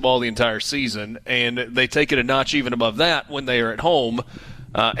basketball the entire season, and they take it a notch even above that when they are at home.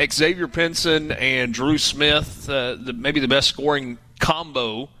 Xavier Pinson and Drew Smith, maybe the best scoring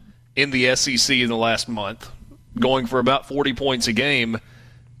combo in the SEC in the last month, going for about 40 points a game.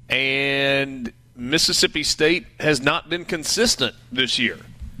 And Mississippi State has not been consistent this year.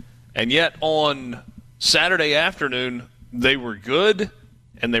 And yet on Saturday afternoon, they were good,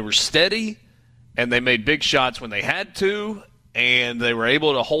 and they were steady, and they made big shots when they had to, and they were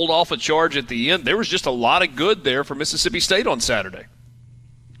able to hold off a charge at the end. There was just a lot of good there for Mississippi State on Saturday.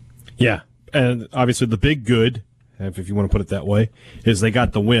 Yeah, and obviously the big good, if you want to put it that way, is they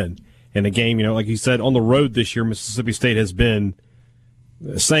got the win. In a game, like you said, on the road this year, Mississippi State has been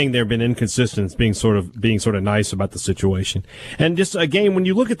saying they've been inconsistent, being sort of nice about the situation. And just a game, when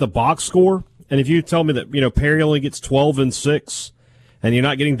you look at the box score, and if you tell me that Perry only gets 12 and 6, and you're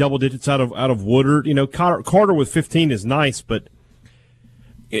not getting double digits out of Woodard, Carter with 15 is nice, but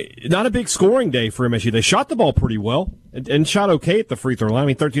not a big scoring day for MSU. They shot the ball pretty well and shot okay at the free throw line. I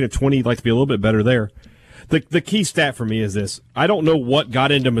mean, 13 of 20, you'd like to be a little bit better there. The key stat for me is this. I don't know what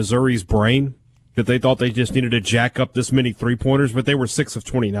got into Missouri's brain that they thought they just needed to jack up this many three-pointers, but they were 6 of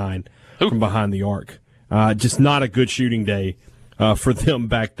 29 from behind the arc. Just not a good shooting day for them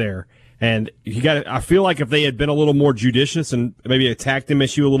back there. And I feel like if they had been a little more judicious and maybe attacked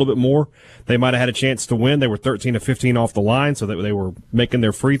MSU a little bit more, they might have had a chance to win. They were 13 of 15 off the line, so that they were making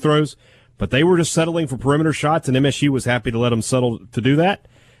their free throws. But they were just settling for perimeter shots, and MSU was happy to let them settle to do that.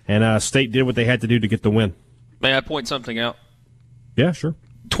 And State did what they had to do to get the win. May I point something out? Yeah, sure.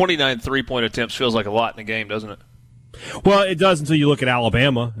 29 three-point attempts feels like a lot in a game, doesn't it? Well, it does until you look at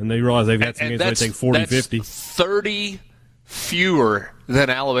Alabama, and they realize they've got some games where they take 40, 50. 30 fewer than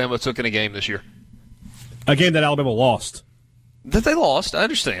Alabama took in a game this year. A game that Alabama lost. That they lost, I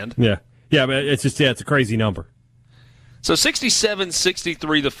understand. Yeah. Yeah, but it's just, it's a crazy number. So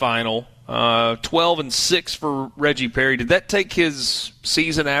 67-63 the final, 12-6 for Reggie Perry. Did that take his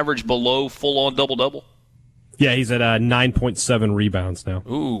season average below full-on double-double? Yeah, he's at 9.7 rebounds now.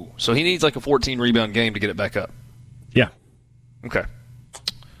 Ooh, so he needs like a 14-rebound game to get it back up. Yeah. Okay.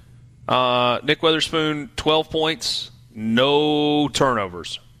 Nick Weatherspoon, 12 points, no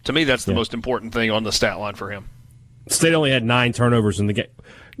turnovers. To me, that's the most important thing on the stat line for him. State only had 9 turnovers in the game,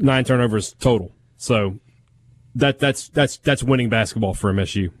 9 turnovers total. So that's winning basketball for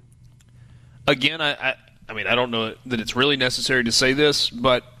MSU. Again, I mean, I don't know that it's really necessary to say this,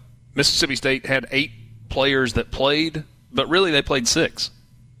 but Mississippi State had 8 players that played, but really they played 6.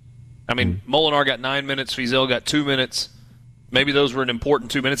 I mean, Molinar got 9 minutes, Fiesel got 2 minutes. Maybe those were an important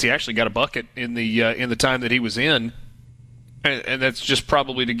 2 minutes. He actually got a bucket in the time that he was in, and that's just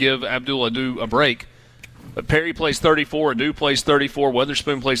probably to give Abdul Adu a break. But Perry plays 34, Adu plays 34,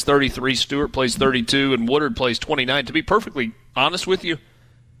 Weatherspoon plays 33, Stewart plays 32, and Woodard plays 29. To be perfectly honest with you,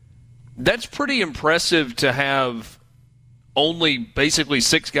 that's pretty impressive to have only basically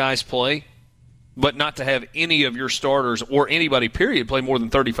 6 guys play, but not to have any of your starters or anybody, period, play more than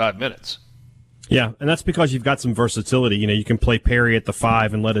 35 minutes. Yeah, and that's because you've got some versatility. You know, you can play Perry at the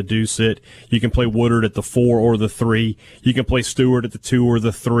 5 and let Adu sit. You can play Woodard at the 4 or the 3. You can play Stewart at the 2 or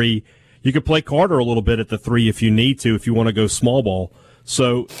the 3. You could play Carter a little bit at the 3 if you need to, if you want to go small ball.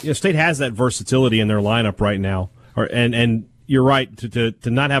 So, State has that versatility in their lineup right now. And you're right, to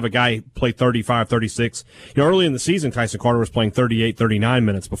not have a guy play 35, 36. Early in the season, Tyson Carter was playing 38, 39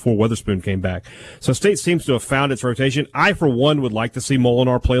 minutes before Weatherspoon came back. So State seems to have found its rotation. I, for one, would like to see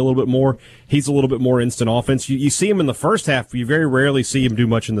Molinar play a little bit more. He's a little bit more instant offense. You see him in the first half. You very rarely see him do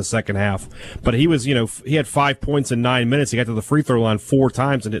much in the second half. But he was, he had 5 points in 9 minutes. He got to the free throw line 4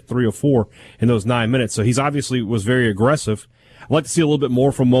 times and hit 3 or 4 in those 9 minutes. So he's obviously was very aggressive. I'd like to see a little bit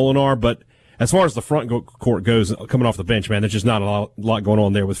more from Molinar, but as far as the front court goes, coming off the bench, man, there's just not a lot going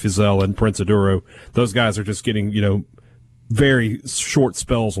on there with Fiesel and Prince Aduro. Those guys are just getting, very short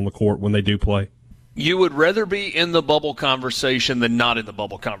spells on the court when they do play. You would rather be in the bubble conversation than not in the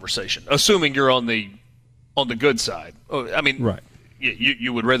bubble conversation, assuming you're on the good side. I mean, right.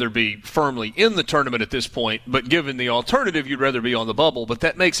 You would rather be firmly in the tournament at this point, but given the alternative, you'd rather be on the bubble. But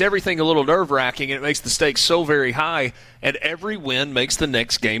that makes everything a little nerve-wracking, and it makes the stakes so very high, and every win makes the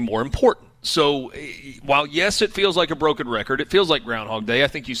next game more important. So while, yes, it feels like a broken record, it feels like Groundhog Day. I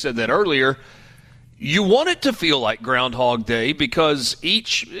think you said that earlier. You want it to feel like Groundhog Day because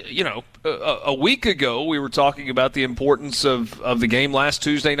a week ago we were talking about the importance of the game last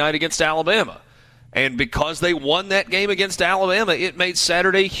Tuesday night against Alabama. And because they won that game against Alabama, it made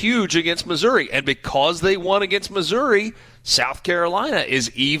Saturday huge against Missouri. And because they won against Missouri, South Carolina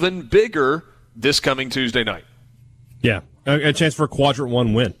is even bigger this coming Tuesday night. Yeah, a chance for a Quadrant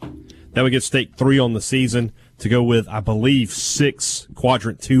 1 win. That would give State 3 on the season to go with, I believe, 6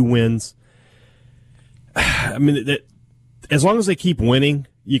 Quadrant 2 wins. I mean, as long as they keep winning,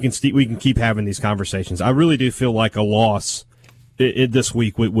 we can keep having these conversations. I really do feel like a loss this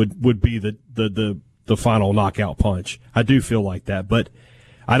week would be the final knockout punch. I do feel like that, but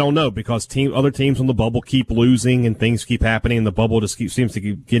I don't know because other teams on the bubble keep losing and things keep happening, and the bubble just seems to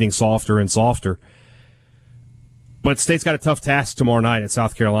keep getting softer and softer. But State's got a tough task tomorrow night at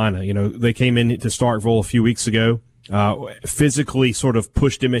South Carolina. They came in to Starkville a few weeks ago, physically sort of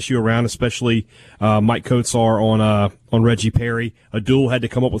pushed MSU around, especially Mike Kotsar on Reggie Perry. Abdul had to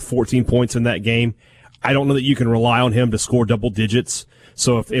come up with 14 points in that game. I don't know that you can rely on him to score double digits.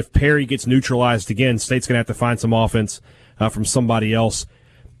 So if Perry gets neutralized again, State's going to have to find some offense from somebody else.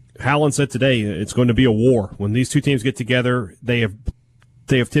 Howland said today it's going to be a war. When these two teams get together, they have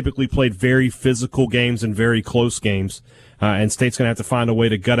typically played very physical games and very close games, and State's going to have to find a way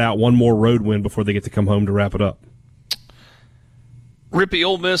to gut out one more road win before they get to come home to wrap it up. Rippy,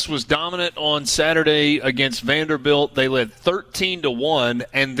 Ole Miss was dominant on Saturday against Vanderbilt. They led 13-1,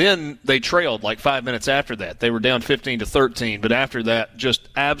 and then they trailed like 5 minutes after that. They were down 15-13, but after that, just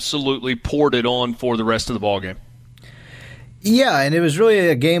absolutely poured it on for the rest of the ballgame. Yeah, and it was really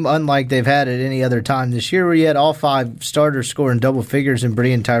a game unlike they've had at any other time this year, where you had all 5 starters scoring double figures, and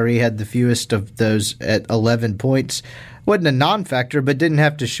Breon Tyree had the fewest of those at 11 points. Wasn't a non-factor, but didn't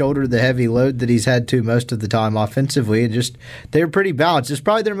have to shoulder the heavy load that he's had to most of the time offensively. And they were pretty balanced. It's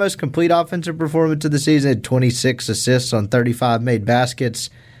probably their most complete offensive performance of the season. Had 26 assists on 35 made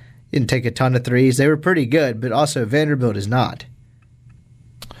baskets. Didn't take a ton of threes. They were pretty good, but also Vanderbilt is not.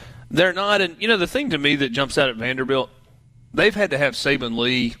 They're not, and the thing to me that jumps out at Vanderbilt, they've had to have Saban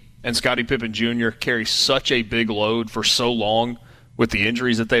Lee and Scottie Pippen Jr. carry such a big load for so long with the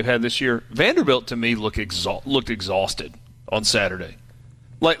injuries that they've had this year. Vanderbilt, to me, looked exhausted on Saturday.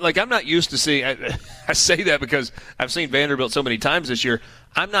 Like I'm not used to seeing. I say that because I've seen Vanderbilt so many times this year.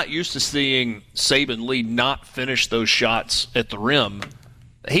 I'm not used to seeing Saban Lee not finish those shots at the rim.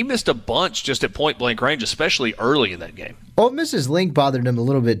 He missed a bunch just at point-blank range, especially early in that game. Ole Miss's link bothered him a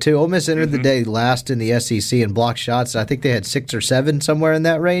little bit, too. Ole Miss entered the day last in the SEC in blocked shots. I think they had 6 or 7, somewhere in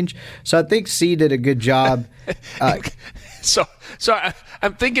that range. So I think C did a good job. So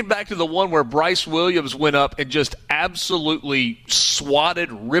I'm thinking back to the one where Bryce Williams went up and just absolutely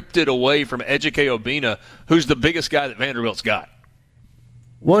ripped it away from Ejike Obina, who's the biggest guy that Vanderbilt's got.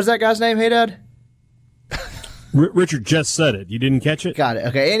 What was that guy's name, hey, Dad? Richard just said it. You didn't catch it? Got it.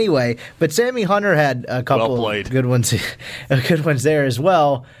 Okay, anyway, but Sammy Hunter had a couple good ones there as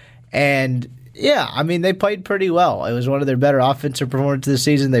well. And, yeah, I mean, they played pretty well. It was one of their better offensive performances this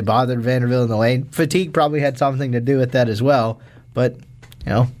season. They bothered Vanderbilt in the lane. Fatigue probably had something to do with that as well. But,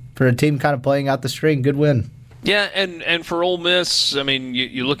 for a team kind of playing out the string, good win. Yeah, and for Ole Miss, I mean,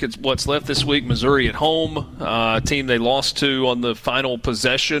 you look at what's left this week. Missouri at home, a team they lost to on the final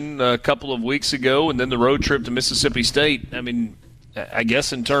possession a couple of weeks ago, and then the road trip to Mississippi State. I mean, I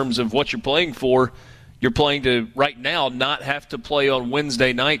guess in terms of what you're playing for, you're playing to, right now, not have to play on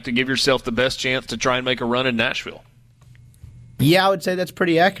Wednesday night to give yourself the best chance to try and make a run in Nashville. Yeah, I would say that's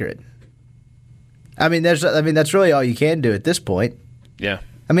pretty accurate. I mean, that's really all you can do at this point. Yeah.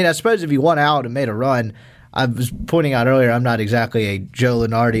 I mean, I suppose if you won out and made a run, I was pointing out earlier, I'm not exactly a Joe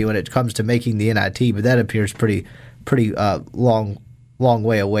Lunardi when it comes to making the NIT, but that appears pretty long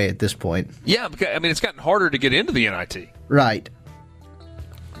way away at this point. Yeah, because I mean, it's gotten harder to get into the NIT, right?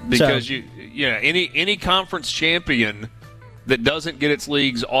 Because any conference champion that doesn't get its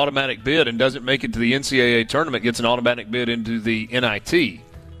league's automatic bid and doesn't make it to the NCAA tournament gets an automatic bid into the NIT.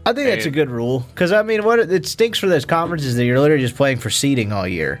 I think that's a good rule because I mean, what it stinks for those conferences that you're literally just playing for seeding all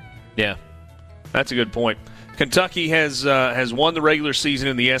year. Yeah. That's a good point. Kentucky has won the regular season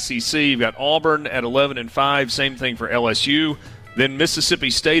in the SEC. You've got Auburn at 11-5. Same thing for LSU. Then Mississippi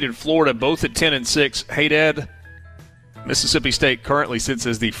State and Florida both at 10-6. Hey, Dad, Mississippi State currently sits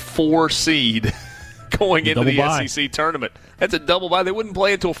as the 4 seed going into the SEC tournament. That's a double bye. They wouldn't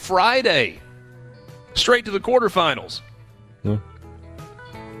play until Friday. Straight to the quarterfinals. Yeah.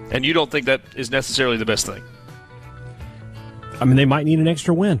 And you don't think that is necessarily the best thing? I mean, they might need an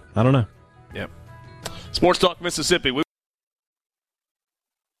extra win. I don't know. Yep. Sports Talk Mississippi.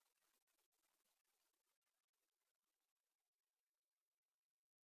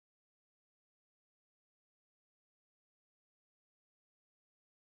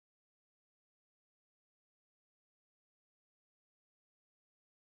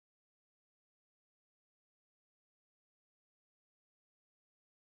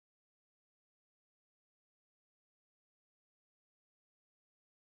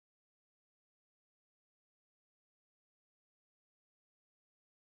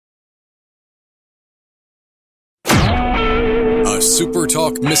 A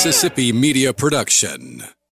SuperTalk Mississippi media production.